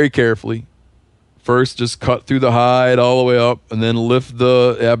very carefully. First, just cut through the hide all the way up, and then lift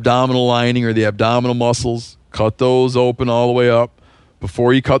the abdominal lining or the abdominal muscles. Cut those open all the way up.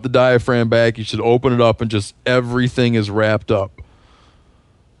 Before you cut the diaphragm back, you should open it up and just everything is wrapped up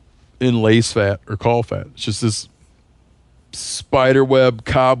in lace fat or caul fat. It's just this spider web,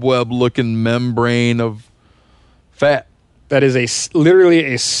 cobweb looking membrane of fat. That is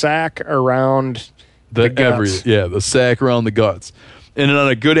literally a sack around the guts. The sack around the guts. And on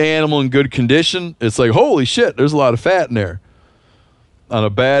a good animal in good condition, it's like, holy shit, there's a lot of fat in there. On a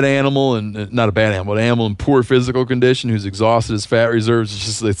bad animal, and not a bad animal, but an animal in poor physical condition who's exhausted his fat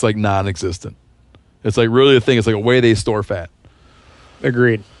reserves, it's like non-existent. It's like really a thing. It's like a way they store fat.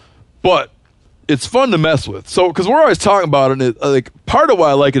 Agreed. But it's fun to mess with. So, because we're always talking about it, and like part of why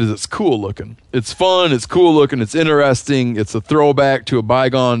I like it is it's cool looking. It's fun. It's cool looking. It's interesting. It's a throwback to a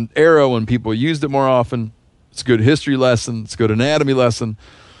bygone era when people used it more often. It's a good history lesson. It's a good anatomy lesson.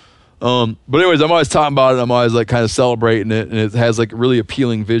 But anyways, I'm always talking about it. I'm always like kind of celebrating it, and it has like really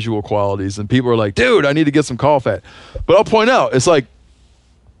appealing visual qualities. And people are like, "Dude, I need to get some caul fat." But I'll point out, it's like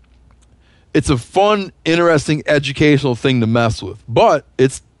it's a fun, interesting, educational thing to mess with. But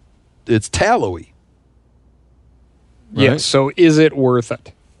it's tallowy. Right? Yes. So is it worth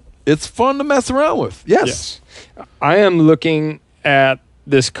it? It's fun to mess around with. Yes. I am looking at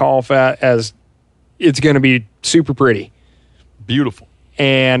this caul fat as it's going to be super pretty. Beautiful.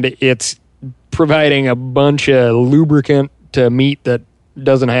 And it's providing a bunch of lubricant to meat that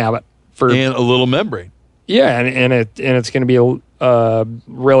doesn't have it. And a little membrane. Yeah, and it's going to be a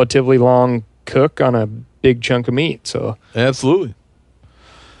relatively long cook on a big chunk of meat. So absolutely.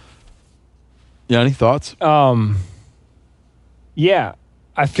 Yeah, any thoughts? Yeah.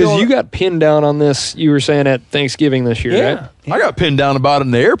 I feel because you got pinned down on this, you were saying at Thanksgiving this year, right? I got pinned down about it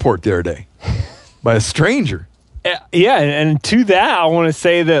in the airport the other day by a stranger. Yeah, and to that, I want to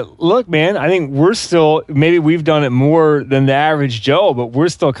say that, look, man, I think we're still, maybe we've done it more than the average Joe, but we're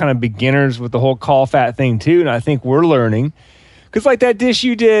still kind of beginners with the whole caul fat thing, too, and I think we're learning. Because like that dish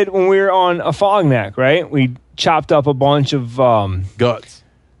you did when we were on a fog neck, right? We chopped up a bunch of... guts.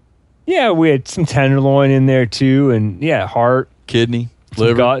 Yeah, we had some tenderloin in there, too, and, heart. Kidney,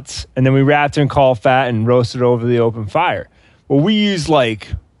 liver. Guts, and then we wrapped it in caul fat and roasted it over the open fire. Well, we used,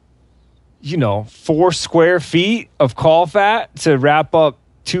 4 square feet of caul fat to wrap up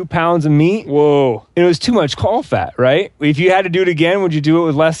 2 pounds of meat. Whoa. And it was too much caul fat, right? If you had to do it again, would you do it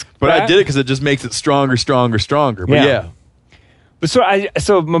with less But fat? I did it because it just makes it stronger. But yeah. But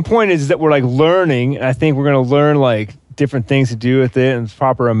so my point is that we're learning, and I think we're going to learn different things to do with it and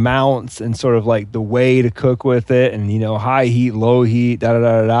proper amounts and sort of the way to cook with it and, high heat, low heat,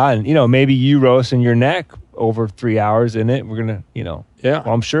 da-da-da-da-da. And, maybe you roasting your neck over 3 hours in it. We're going to, well,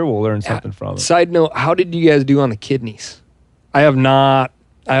 I'm sure we'll learn something from it. Side note, how did you guys do on the kidneys? I have not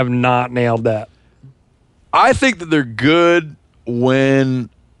nailed that. I think that they're good when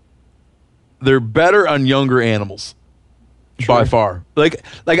they're better on younger animals. Sure. By far. Like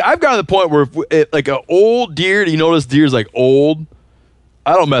I've gotten to the point where if an old deer, do you notice deer's old?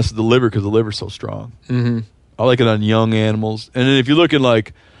 I don't mess with the liver because the liver's so strong. Mm-hmm. I like it on young animals. And then if you look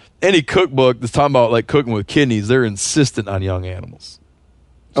in any cookbook that's talking about cooking with kidneys, they're insistent on young animals.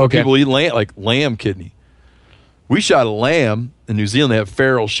 So people eat lamb kidney. We shot a lamb in New Zealand. They have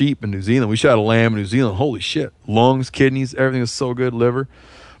feral sheep in New Zealand. We shot a lamb in New Zealand. Holy shit. Lungs, kidneys, everything is so good, liver.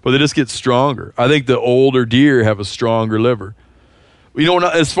 But they just get stronger. I think the older deer have a stronger liver.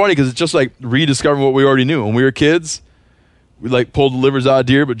 It's funny because it's just rediscovering what we already knew. When we were kids, we pulled the livers out of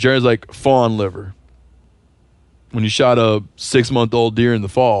deer, but Jared's fawn liver. When you shot a 6-month-old deer in the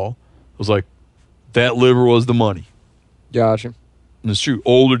fall, it was that liver was the money. Gotcha. And it's true.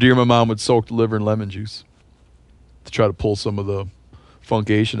 Older deer, my mom would soak the liver in lemon juice to try to pull some of the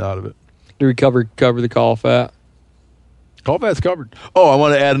funcation out of it. Do we cover the caul fat? Caul fat's covered. Oh, I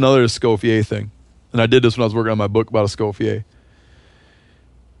want to add another Escoffier thing. And I did this when I was working on my book about Escoffier.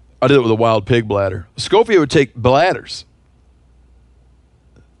 I did it with a wild pig bladder. Escoffier would take bladders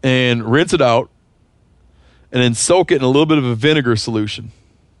and rinse it out and then soak it in a little bit of a vinegar solution.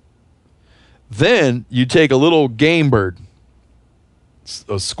 Then you take a little game bird,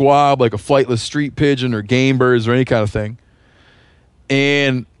 a squab, like a flightless street pigeon or game birds or any kind of thing,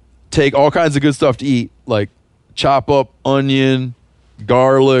 and take all kinds of good stuff to eat, like chop up onion,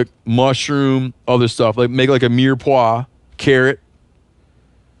 garlic, mushroom, other stuff, like make like a mirepoix, carrot,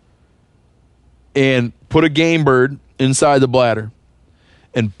 and put a game bird inside the bladder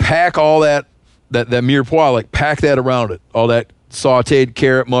and pack all that mirepoix, like pack that around it, all that sauteed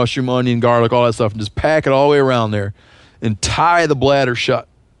carrot, mushroom, onion, garlic, all that stuff, and just pack it all the way around there and tie the bladder shut.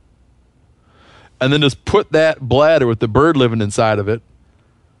 And then just put that bladder with the bird living inside of it,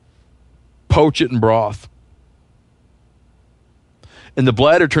 poach it in broth. And the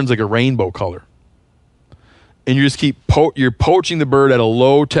bladder turns like a rainbow color. And you just keep you're poaching the bird at a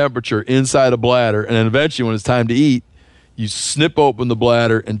low temperature inside a bladder, and then eventually when it's time to eat, you snip open the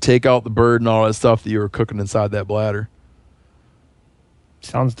bladder and take out the bird and all that stuff that you were cooking inside that bladder.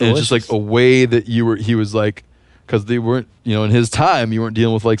 Sounds delicious. And it's just like a way that he was like, because they weren't, in his time, you weren't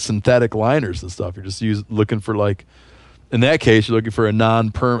dealing with like synthetic liners and stuff. You're just looking for like, in that case, you're looking for a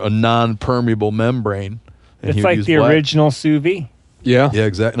non-permeable membrane. And it's like the original sous vide. Yeah. Yeah,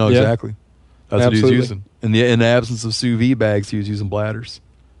 exactly. No, exactly. That's what he was using. In the absence of sous vide bags, he was using bladders.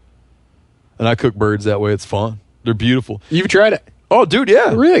 And I cook birds that way. It's fun. They're beautiful. You've tried it? Oh, dude,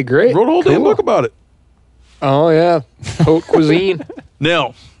 yeah. Really great. Wrote a whole damn book about it. Oh, yeah. Haute cuisine.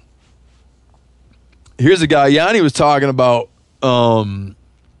 Now, here's a guy. Yanni was talking about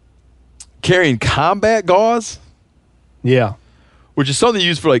carrying combat gauze. Yeah. Which is something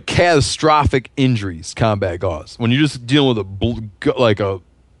used for like catastrophic injuries, combat gauze. When you're just dealing with a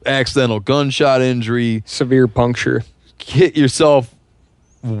accidental gunshot injury. Severe puncture. Hit yourself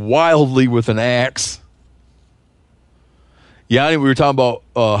wildly with an axe. Yanni, we were talking about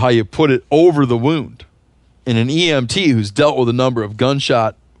how you put it over the wound. And an EMT who's dealt with a number of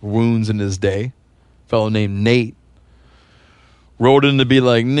gunshot wounds in his day, a fellow named Nate, wrote in to be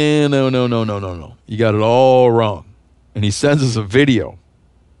like, no. You got it all wrong. And he sends us a video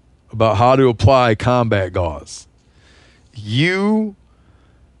about how to apply combat gauze. You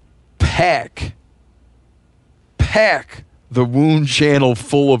pack the wound channel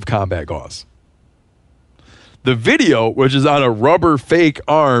full of combat gauze. The video, which is on a rubber fake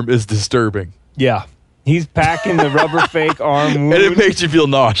arm, is disturbing. Yeah. He's packing the rubber fake arm wound. And it makes you feel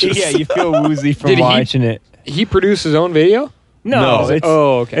nauseous. Yeah, you feel woozy from watching it. He produced his own video? No.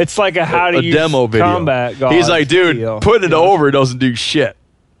 Okay. It's like a how to use demo video. Combat gauze. He's like, dude, putting it over doesn't do shit.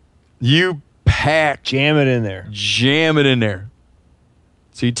 You pack. Jam it in there.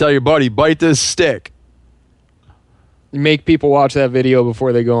 So you tell your buddy, bite this stick. You make people watch that video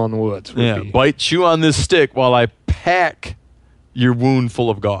before they go in the woods. Chew on this stick while I pack your wound full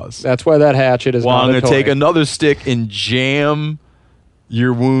of gauze. That's why that hatchet is not I'm a going to toy. take another stick and jam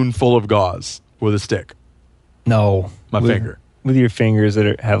your wound full of gauze with a stick. No. My finger. With your fingers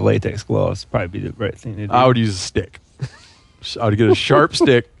that have latex gloves, probably be the right thing to do. I would use a stick. I would get a sharp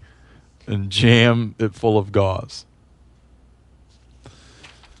stick and jam it full of gauze.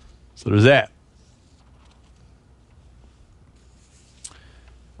 So there's that.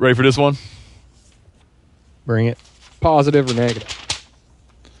 Ready for this one? Bring it. Positive or negative?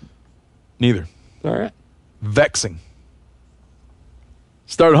 Neither. All right. Vexing.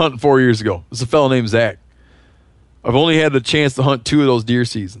 Started hunting 4 years ago. This is a fellow named Zach. I've only had the chance to hunt 2 of those deer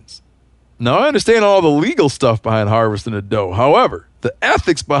seasons. Now, I understand all the legal stuff behind harvesting a doe. However, the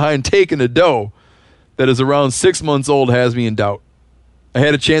ethics behind taking a doe that is around 6 months old has me in doubt. I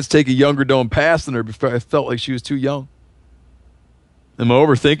had a chance to take a younger doe and pass on her before I felt like she was too young. Am I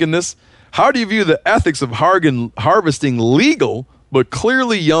overthinking this? How do you view the ethics of harvesting legal but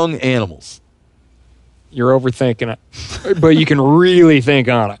clearly young animals? You're overthinking it. But you can really think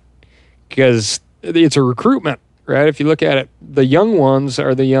on it. Because it's a recruitment, right? If you look at it, the young ones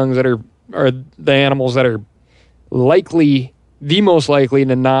are the youngs that are the animals that are the most likely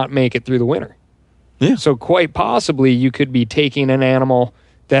to not make it through the winter. Yeah. So quite possibly you could be taking an animal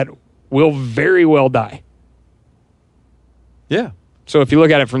that will very well die. Yeah. So if you look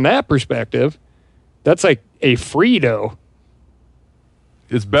at it from that perspective, that's like a free doe.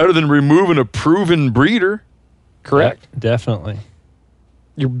 It's better than removing a proven breeder. Correct. Yeah, definitely.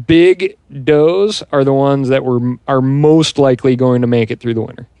 Your big does are the ones that are most likely going to make it through the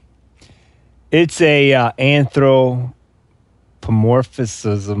winter. It's a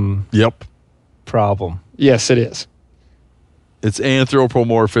anthropomorphism problem. Yes, it is. It's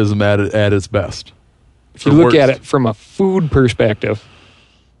anthropomorphism at its best. If you look at it from a food perspective,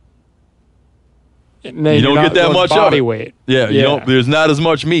 you don't get that much body of it. weight. Yeah, you don't. There's not as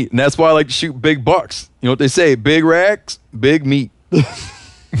much meat, and that's why I like to shoot big bucks. You know what they say? Big racks, big meat.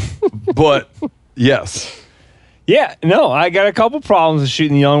 But yes, Yeah, no, I got a couple problems with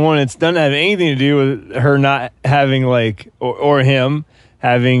shooting the young one. It doesn't have anything to do with her not having or him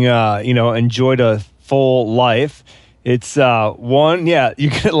having enjoyed a full life. It's one, you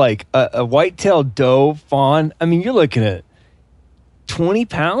get like a white-tailed doe fawn. I mean, you're looking at 20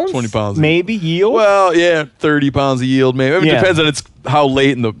 pounds? 20 pounds. Maybe yield? Well, yeah, 30 pounds of yield maybe. I mean, it depends on how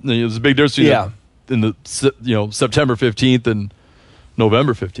late in there's a big difference between September 15th and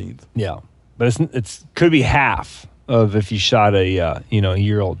November 15th. Yeah. But it's could be half of if you shot a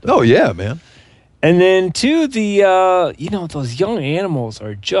year-old doe. Oh, yeah, man. And then, too, those young animals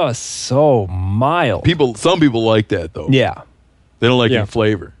are just so mild. Some people like that, though. Yeah. They don't like any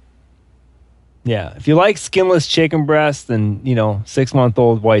flavor. Yeah. If you like skinless chicken breast, then,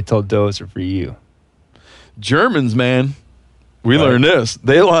 6-month-old white-tailed does are for you. Germans, man, we learned this.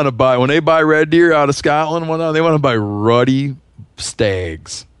 They want to buy, when they buy red deer out of Scotland and whatnot, they want to buy ruddy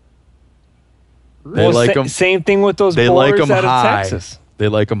stags. Same thing with those boars out of Texas. They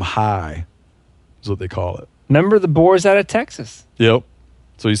like them high. Is what they call it. Remember the boars out of Texas? Yep.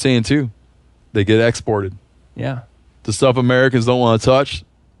 So he's saying too. They get exported. Yeah. The stuff Americans don't want to touch.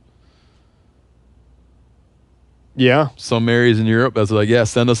 Yeah. Some areas in Europe, that's like,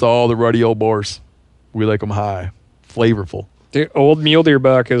 send us all the ruddy old boars. We like them high, flavorful. The old mule deer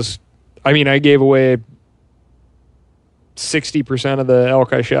buck I gave away 60% of the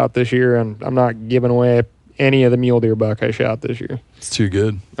elk I shot this year, and I'm not giving away any of the mule deer buck I shot this year. It's too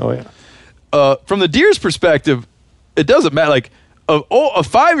good. Oh, yeah. From the deer's perspective, it doesn't matter. Like a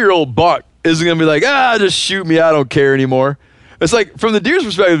 5-year-old buck isn't going to be like, just shoot me. I don't care anymore. It's like from the deer's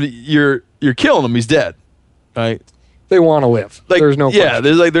perspective, you're killing him. He's dead, right? They want to live. There's no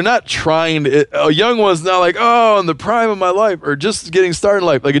question. They're not trying to. A young one's not like, in the prime of my life or just getting started in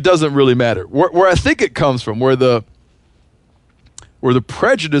life. Like it doesn't really matter. Where I think it comes from, where the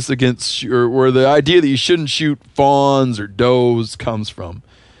prejudice against or where the idea that you shouldn't shoot fawns or does comes from,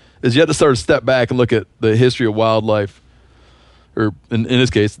 is you have to start to step back and look at the history of wildlife, or in this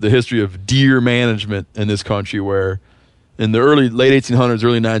case, the history of deer management in this country, where in the late 1800s,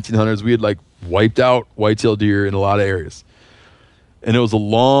 early 1900s, we had like wiped out white-tailed deer in a lot of areas. And it was a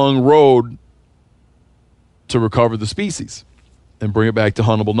long road to recover the species and bring it back to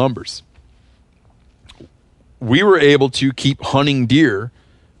huntable numbers. We were able to keep hunting deer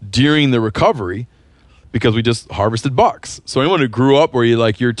during the recovery because we just harvested bucks. So anyone who grew up where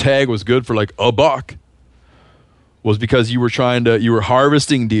your tag was good for like a buck was because you were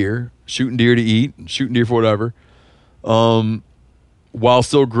harvesting deer, shooting deer to eat, shooting deer for whatever, while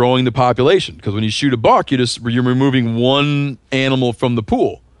still growing the population. Because when you shoot a buck, you're removing one animal from the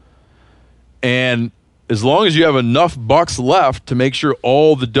pool. And as long as you have enough bucks left to make sure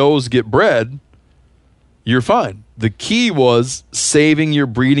all the does get bred, you're fine. The key was saving your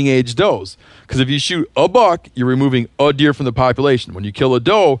breeding age does. Because if you shoot a buck, you're removing a deer from the population. When you kill a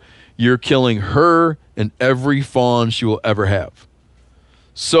doe, you're killing her and every fawn she will ever have.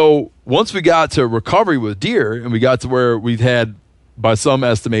 So once we got to recovery with deer, and we got to where we've had, by some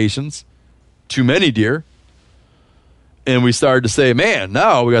estimations, too many deer, and we started to say, man,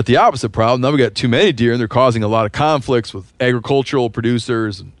 now we got the opposite problem. Now we got too many deer, and they're causing a lot of conflicts with agricultural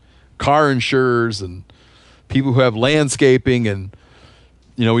producers and car insurers and people who have landscaping, and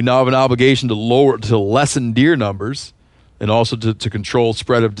we now have an obligation to lessen deer numbers, and also to control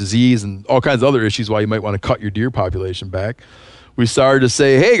spread of disease and all kinds of other issues why you might want to cut your deer population back. We started to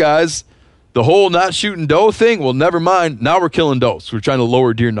say, hey guys, the whole not shooting doe thing, well, never mind. Now we're killing does. We're trying to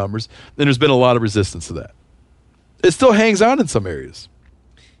lower deer numbers. And there's been a lot of resistance to that. It still hangs on in some areas.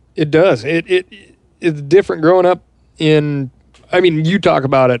 It does. It's different growing up in. You talk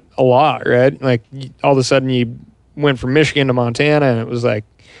about it a lot, right? Like all of a sudden you went from Michigan to Montana, and it was like,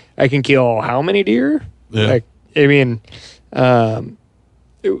 I can kill how many deer? Yeah. When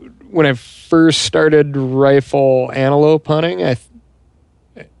I first started rifle antelope hunting,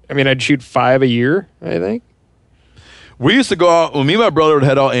 I'd shoot 5 a year, I think. We used to go out, when me and my brother would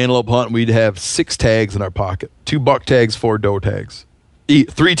head out antelope hunting, we'd have 6 tags in our pocket. 2 buck tags, 4 doe tags.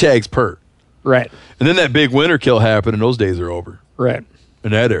 3 tags per. Right. And then that big winter kill happened, and those days are over. Right.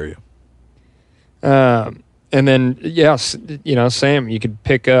 In that area. And then, same. You could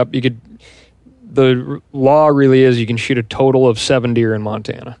pick up, the law really is you can shoot a total of 7 deer in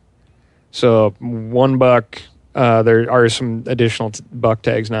Montana. So 1 buck, there are some additional buck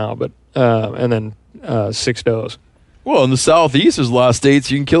tags now, but and then 6 does. Well, in the southeast, there's a lot of states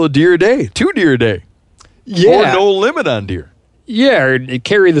you can kill a deer a day, 2 deer a day. Yeah. Or no limit on deer. Yeah, or you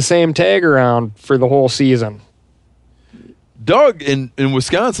carry the same tag around for the whole season. Doug in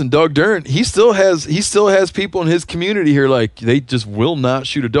Wisconsin, Doug Dern, he still has people in his community here like they just will not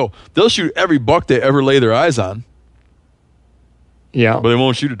shoot a doe. They'll shoot every buck they ever lay their eyes on Yeah. but they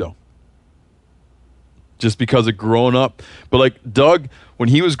won't shoot a doe. Just because of growing up. But like Doug, when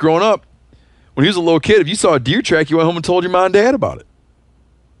he was growing up, when he was a little kid, if you saw a deer track, you went home and told your mom and dad about it.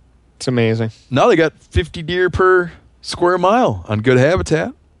 It's amazing. Now they got 50 deer per square mile on good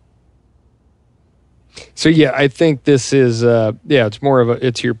habitat. So yeah, I think this is it's more of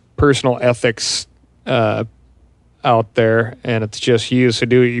it's your personal ethics out there, and it's just you. So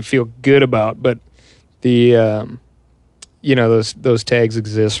do what you feel good about. But the those tags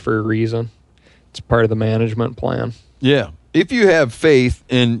exist for a reason. It's part of the management plan. Yeah. If you have faith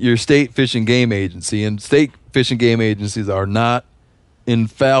in your state fish and game agency, and state fish and game agencies are not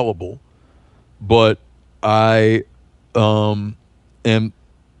infallible, but I am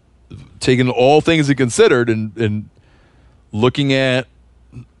taking all things into considered and looking at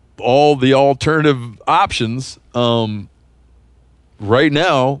all the alternative options. Right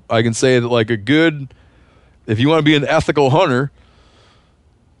now, I can say that like if you want to be an ethical hunter,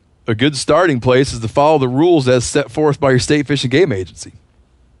 a good starting place is to follow the rules as set forth by your state fish and game agency.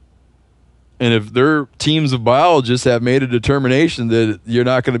 And if their teams of biologists have made a determination that you're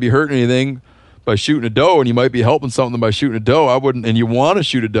not going to be hurting anything by shooting a doe, and you might be helping something by shooting a doe, and you want to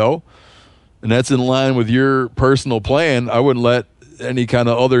shoot a doe, and that's in line with your personal plan, I wouldn't let any kind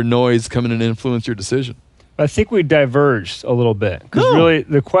of other noise come in and influence your decision. I think we diverged a little bit because really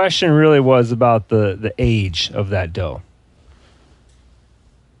the question really was about the age of that doe.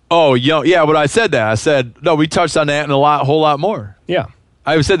 Oh, yeah, but I said that. I said, no, we touched on that and a whole lot more. Yeah.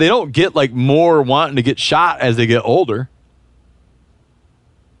 I said they don't get like more wanting to get shot as they get older.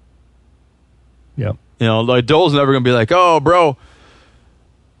 Yep. You know, like doe's never going to be like, oh, bro,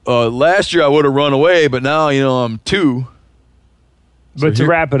 last year I would have run away, but now, I'm 2. But to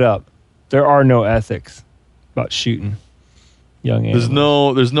wrap it up, there are no ethics about shooting young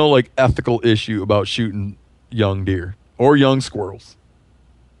animals. There's no like ethical issue about shooting young deer or young squirrels.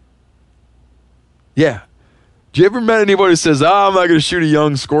 Yeah. Do you ever met anybody who says, I'm not going to shoot a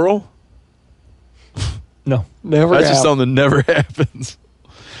young squirrel? No. Never. That's just something that never happens.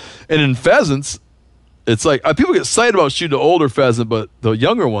 And in pheasants, it's like people get excited about shooting an older pheasant, but the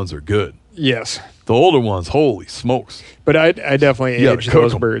younger ones are good. Yes. The older ones, holy smokes. But I definitely age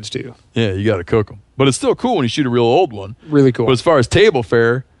those birds too. Yeah, you got to cook them. But it's still cool when you shoot a real old one. Really cool. But as far as table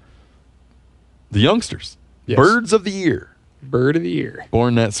fare, the youngsters, Yes. birds of the year, Bird of the year.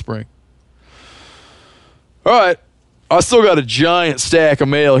 born that spring. All right. I still got a giant stack of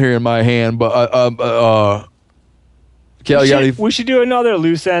mail here in my hand, but Cal, you got any? We should do another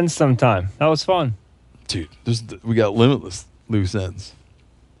loose ends sometime. That was fun. Dude, we got limitless loose ends.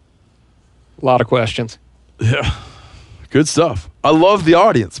 A lot of questions. Yeah. Good stuff. I love the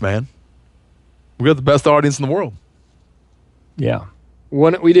audience, man. We got the best audience in the world. Yeah.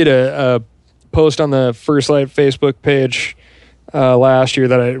 We did a post on the First Light Facebook page last year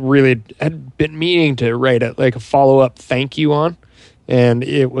that I really had been meaning to write a follow-up thank you on. And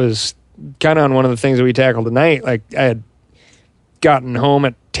it was kind of on one of the things that we tackled tonight. Like I had gotten home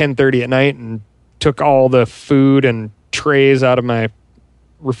at 10:30 at night and took all the food and trays out of my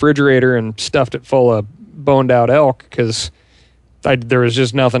refrigerator and stuffed it full of boned out elk because there was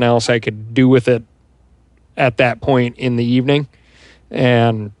just nothing else I could do with it at that point in the evening.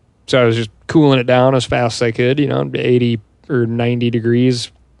 And so I was just cooling it down as fast as I could, 80 or 90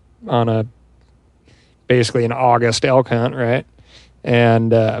 degrees on basically an August elk hunt, right?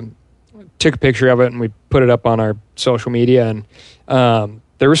 And took a picture of it and we put it up on our social media. And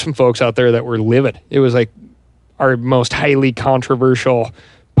there were some folks out there that were livid. It was like our most highly controversial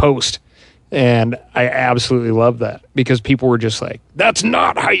post. And I absolutely love that because people were just like, that's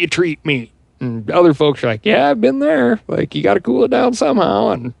not how you treat meat. And other folks are like, yeah, I've been there. Like, you got to cool it down somehow.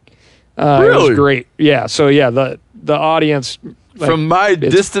 And Really? It was great. Yeah. So, yeah, the audience. From my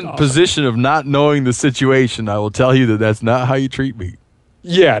distant awesome. position of not knowing the situation, I will tell you that that's not how you treat meat.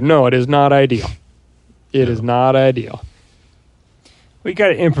 Yeah, no, it is not ideal. It is not ideal. We got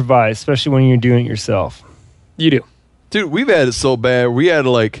to improvise, especially when you're doing it yourself. You do. Dude, we've had it so bad, we had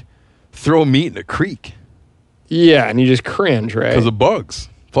to, throw meat in a creek Yeah, and you just cringe, right? because of bugs,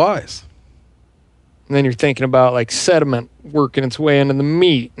 flies. And then you're thinking about, sediment working its way into the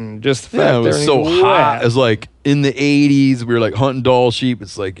meat and just the fact Yeah, it was so everything's hot. wet. It was in the 80s. We were hunting Dall sheep.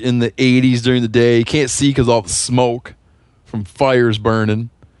 It's in the 80s during the day. You can't see because all the smoke from fires burning.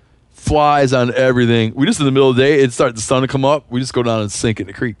 Flies on everything. We just in the middle of the day, the sun to come up. We just go down and sink it in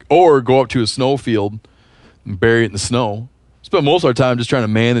the creek. Or go up to a snow field and bury it in the snow. Spend most of our time just trying to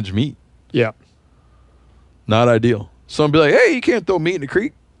manage meat. Yeah. Not ideal. Someone be like, hey, you can't throw meat in the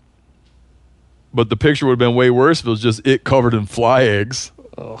creek. But the picture would have been way worse if it was just it covered in fly eggs.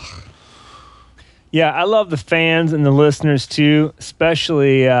 Ugh. Yeah, I love the fans and the listeners too,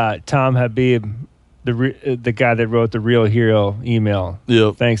 especially Tom Habib, the guy that wrote the Real Hero email.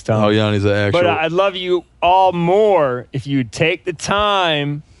 Yep. Thanks, Tom. Oh, Yanni's an actual. But I'd love you all more if you take the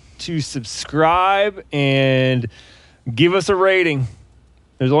time to subscribe and give us a rating.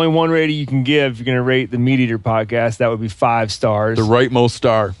 There's only one rating you can give if you're going to rate the Meat Eater podcast. That would be 5 stars. The rightmost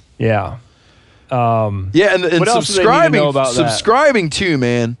star. Yeah. Yeah, and what else do they need to know about that? subscribing too,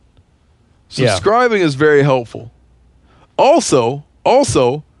 man. Yeah. Subscribing is very helpful. Also,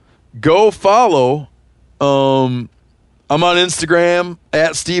 go follow. I'm on Instagram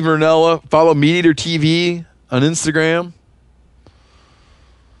at Steve Rinella. Follow Meat Eater TV on Instagram.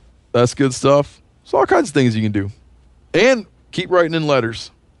 That's good stuff. There's all kinds of things you can do. And keep writing in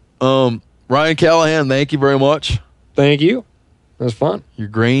letters. Ryan Callahan, thank you very much. Thank you. That was fun. Your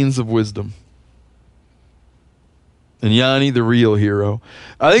grains of wisdom. And Yanni, the real hero.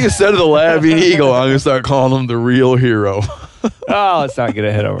 I think instead of the Lavian Eagle, I'm going to start calling him the real hero. Oh, let's not get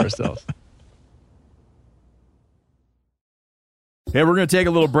ahead of ourselves. Hey, we're going to take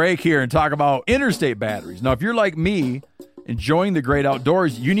a little break here and talk about Interstate batteries. Now, if you're like me, enjoying the great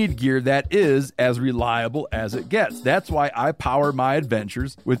outdoors, you need gear that is as reliable as it gets. That's why I power my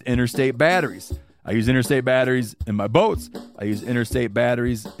adventures with Interstate batteries. I use Interstate batteries in my boats. I use Interstate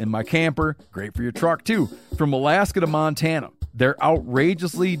batteries in my camper. Great for your truck, too. From Alaska to Montana, they're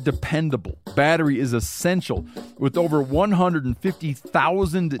outrageously dependable. Battery is essential. With over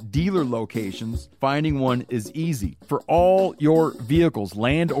 150,000 dealer locations, finding one is easy. For all your vehicles,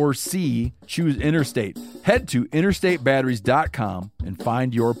 land or sea, choose Interstate. Head to interstatebatteries.com and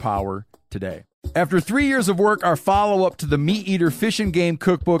find your power today. After 3 years of work, our follow-up to the Meat Eater Fish and Game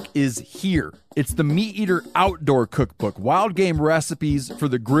Cookbook is here. It's the Meat Eater Outdoor Cookbook, wild game recipes for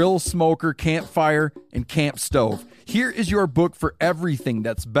the grill, smoker, campfire, and camp stove. Here is your book for everything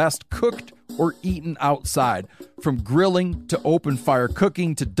that's best cooked or eaten outside. From grilling to open fire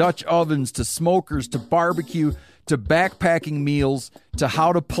cooking to Dutch ovens to smokers to barbecue to backpacking meals to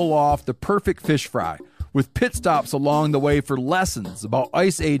how to pull off the perfect fish fry. With pit stops along the way for lessons about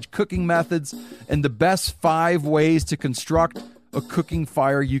Ice Age cooking methods and the best 5 ways to construct a cooking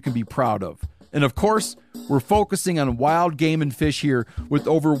fire you can be proud of. And of course, we're focusing on wild game and fish here with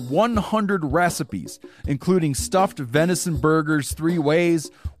over 100 recipes, including stuffed venison burgers 3 ways,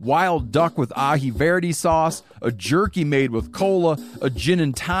 wild duck with ahi verde sauce, a jerky made with cola, a gin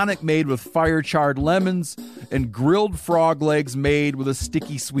and tonic made with fire-charred lemons, and grilled frog legs made with a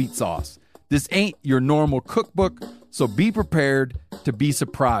sticky sweet sauce. This ain't your normal cookbook, so be prepared to be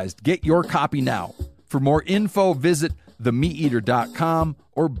surprised. Get your copy now. For more info, visit themeateater.com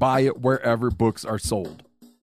or buy it wherever books are sold.